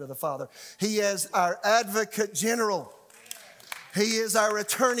right hand of the Father. He is our advocate general. He is our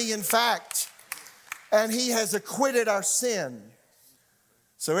attorney in fact, and he has acquitted our sin.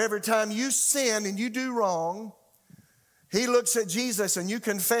 So every time you sin and you do wrong, he looks at Jesus and you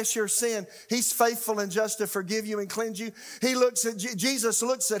confess your sin. He's faithful and just to forgive you and cleanse you. Jesus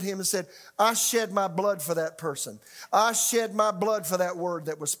looks at him and said, I shed my blood for that person. I shed my blood for that word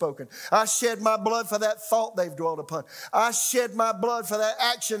that was spoken. I shed my blood for that thought they've dwelt upon. I shed my blood for that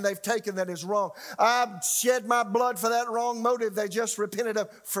action they've taken that is wrong. I shed my blood for that wrong motive they just repented of.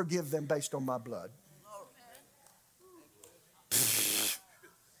 Forgive them based on my blood.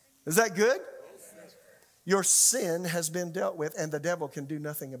 Is that good? Your sin has been dealt with and the devil can do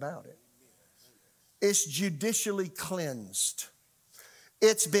nothing about it. It's judicially cleansed.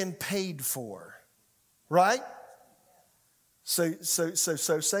 It's been paid for. Right? So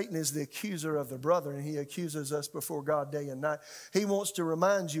Satan is the accuser of the brother, and he accuses us before God day and night. He wants to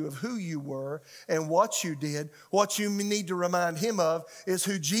remind you of who you were and what you did. What you need to remind him of is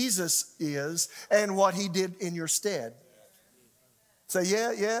who Jesus is and what he did in your stead. Say,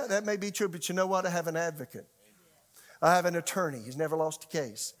 yeah, that may be true, but you know what? I have an advocate. I have an attorney. He's never lost a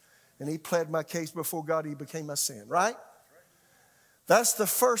case. And he pled my case before God. He became my sin, right? That's the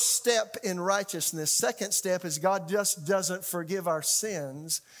first step in righteousness. Second step is God just doesn't forgive our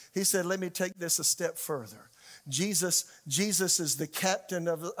sins. He said, let me take this a step further. Jesus is the captain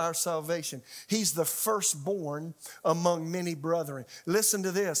of our salvation. He's the firstborn among many brethren. Listen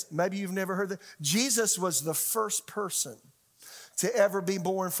to this. Maybe you've never heard that. Jesus was the first person to ever be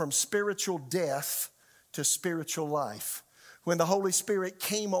born from spiritual death to spiritual life. When the Holy Spirit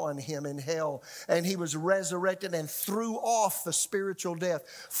came on him in hell and he was resurrected and threw off the spiritual death,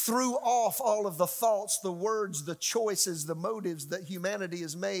 threw off all of the thoughts, the words, the choices, the motives that humanity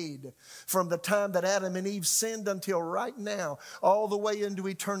has made from the time that Adam and Eve sinned until right now, all the way into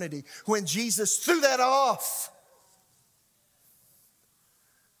eternity. When Jesus threw that off,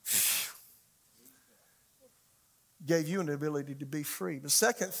 gave you an ability to be free. The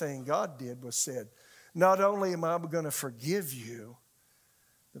second thing God did was said, not only am I going to forgive you,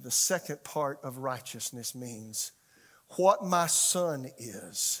 but the second part of righteousness means what my son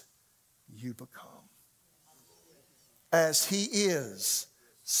is, you become. As he is,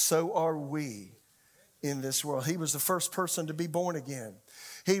 so are we in this world. He was the first person to be born again.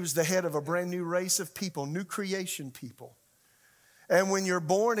 He was the head of a brand new race of people, new creation people. And when you're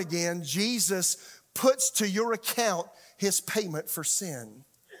born again, Jesus puts to your account his payment for sin.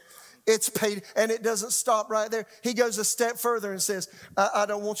 It's paid, and it doesn't stop right there. He goes a step further and says, I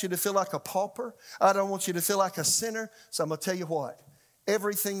don't want you to feel like a pauper. I don't want you to feel like a sinner. So I'm going to tell you what.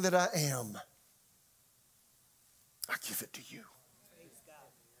 Everything that I am, I give it to you.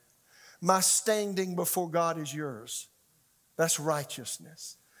 My standing before God is yours. That's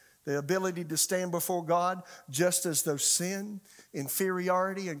righteousness. The ability to stand before God just as though sin,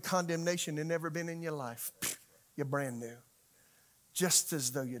 inferiority, and condemnation had never been in your life. You're brand new. Just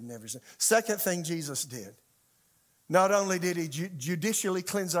as though you'd never sinned. Second thing Jesus did. Not only did he judicially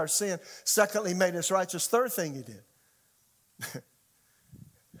cleanse our sin, secondly, made us righteous. Third thing he did.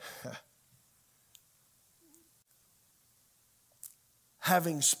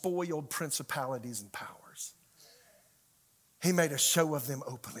 Having spoiled principalities and powers. He made a show of them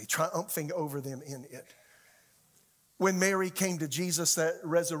openly, triumphing over them in it. When Mary came to Jesus that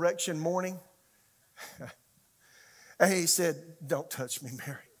resurrection morning, and he said, don't touch me,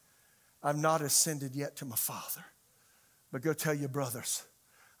 Mary. I've not ascended yet to my Father. But go tell your brothers,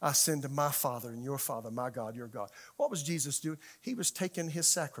 I ascend to my Father and your Father, my God, your God. What was Jesus doing? He was taking his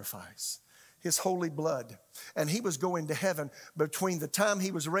sacrifice, his holy blood, and he was going to heaven between the time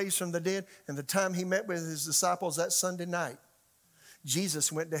he was raised from the dead and the time he met with his disciples that Sunday night.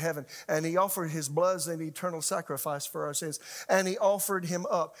 Jesus went to heaven and he offered his blood as an eternal sacrifice for our sins. And he offered him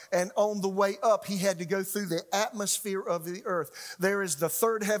up. And on the way up, he had to go through the atmosphere of the earth. There is the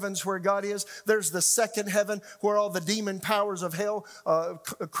third heavens where God is. There's the second heaven where all the demon powers of hell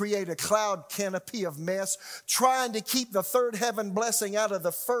create a cloud canopy of mess, trying to keep the third heaven blessing out of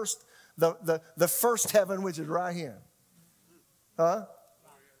the first heaven, which is right here. Huh?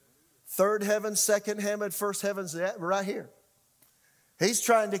 Third heaven, second heaven, first heaven's right here. He's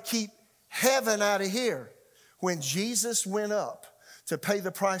trying to keep heaven out of here. When Jesus went up to pay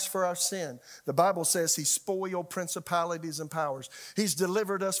the price for our sin, the Bible says he spoiled principalities and powers. He's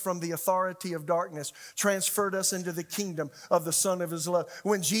delivered us from the authority of darkness, transferred us into the kingdom of the Son of his love.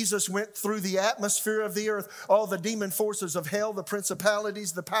 When Jesus went through the atmosphere of the earth, all the demon forces of hell, the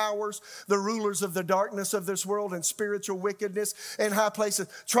principalities, the powers, the rulers of the darkness of this world and spiritual wickedness in high places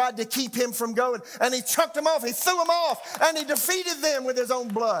tried to keep him from going. And he chucked them off, he threw them off, and he defeated them with his own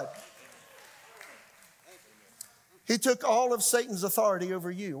blood. He took all of Satan's authority over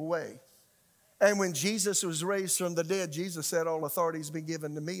you away. And when Jesus was raised from the dead, Jesus said, all authority has been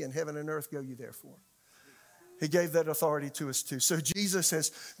given to me in heaven and earth. Go you therefore. He gave that authority to us too. So Jesus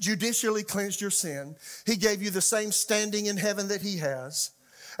has judicially cleansed your sin. He gave you the same standing in heaven that he has.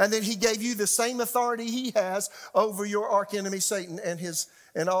 And then he gave you the same authority he has over your archenemy Satan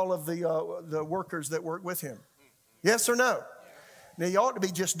and all of the workers that work with him. Yes or no? Now you ought to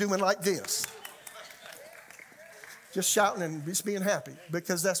be just doing like this. Just shouting and just being happy,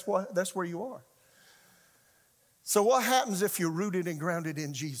 because that's where you are. So what happens if you're rooted and grounded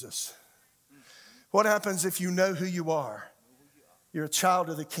in Jesus? What happens if you know who you are? You're a child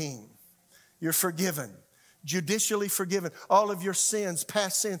of the King. You're forgiven, judicially forgiven. All of your sins,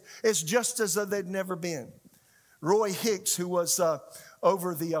 past sins, it's just as though they'd never been. Roy Hicks, who was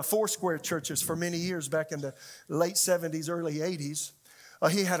over the Foursquare churches for many years back in the late 70s, early 80s,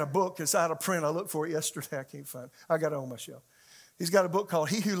 he had a book. It's out of print. I looked for it yesterday. I can't find it. I got it on my shelf. He's got a book called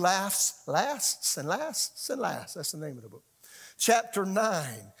He Who Laughs, Lasts and Lasts and Lasts. That's the name of the book. Chapter 9.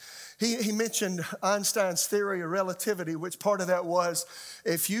 He mentioned Einstein's theory of relativity, which part of that was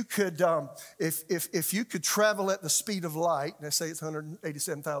if you could travel at the speed of light, let's say it's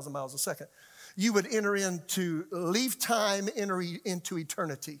 187,000 miles a second, you would leave time, enter into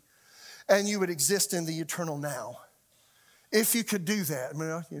eternity, and you would exist in the eternal now. If you could do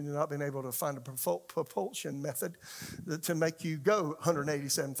that, you've not been able to find a propulsion method to make you go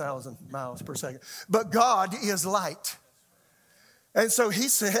 187,000 miles per second. But God is light. And so he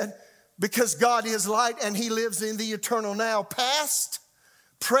said, because God is light and he lives in the eternal now, past,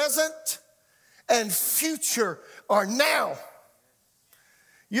 present, and future are now.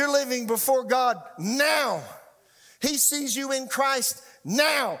 You're living before God now. He sees you in Christ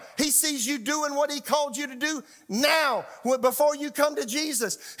now. He sees you doing what he called you to do now. Before you come to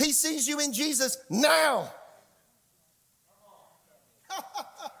Jesus, he sees you in Jesus now.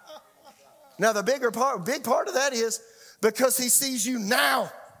 Now the big part of that is because he sees you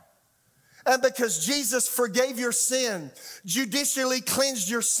now. And because Jesus forgave your sin, judicially cleansed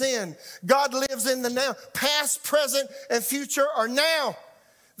your sin, God lives in the now. Past, present, and future are now.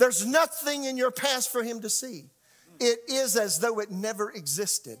 There's nothing in your past for him to see. It is as though it never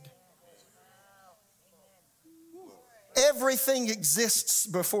existed. Everything exists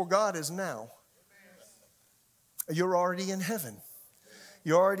before God is now. You're already in heaven.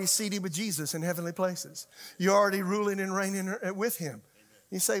 You're already seated with Jesus in heavenly places. You're already ruling and reigning with him.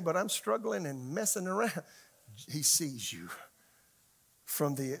 You say, but I'm struggling and messing around. He sees you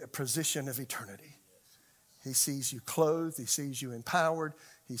from the position of eternity. He sees you clothed. He sees you empowered.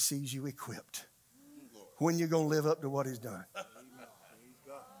 He sees you equipped. When you going to live up to what he's done?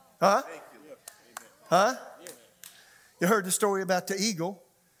 Huh? Huh? You heard the story about the eagle.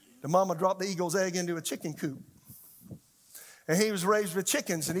 The mama dropped the eagle's egg into a chicken coop. And he was raised with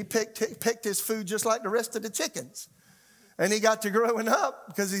chickens, and he picked his food just like the rest of the chickens. And he got to growing up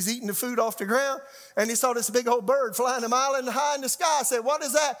because he's eating the food off the ground. And he saw this big old bird flying a mile high in the sky. I said, what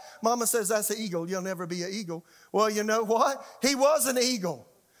is that? Mama says, that's an eagle. You'll never be an eagle. Well, you know what? He was an eagle,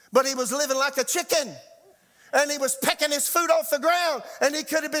 but he was living like a chicken. And he was pecking his food off the ground, and he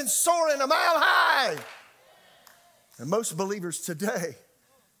could have been soaring a mile high. And most believers today,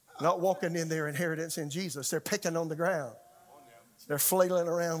 not walking in their inheritance in Jesus, they're picking on the ground. They're flailing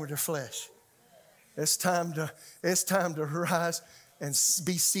around with their flesh. It's time to rise and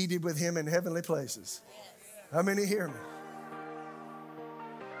be seated with him in heavenly places. How many hear me?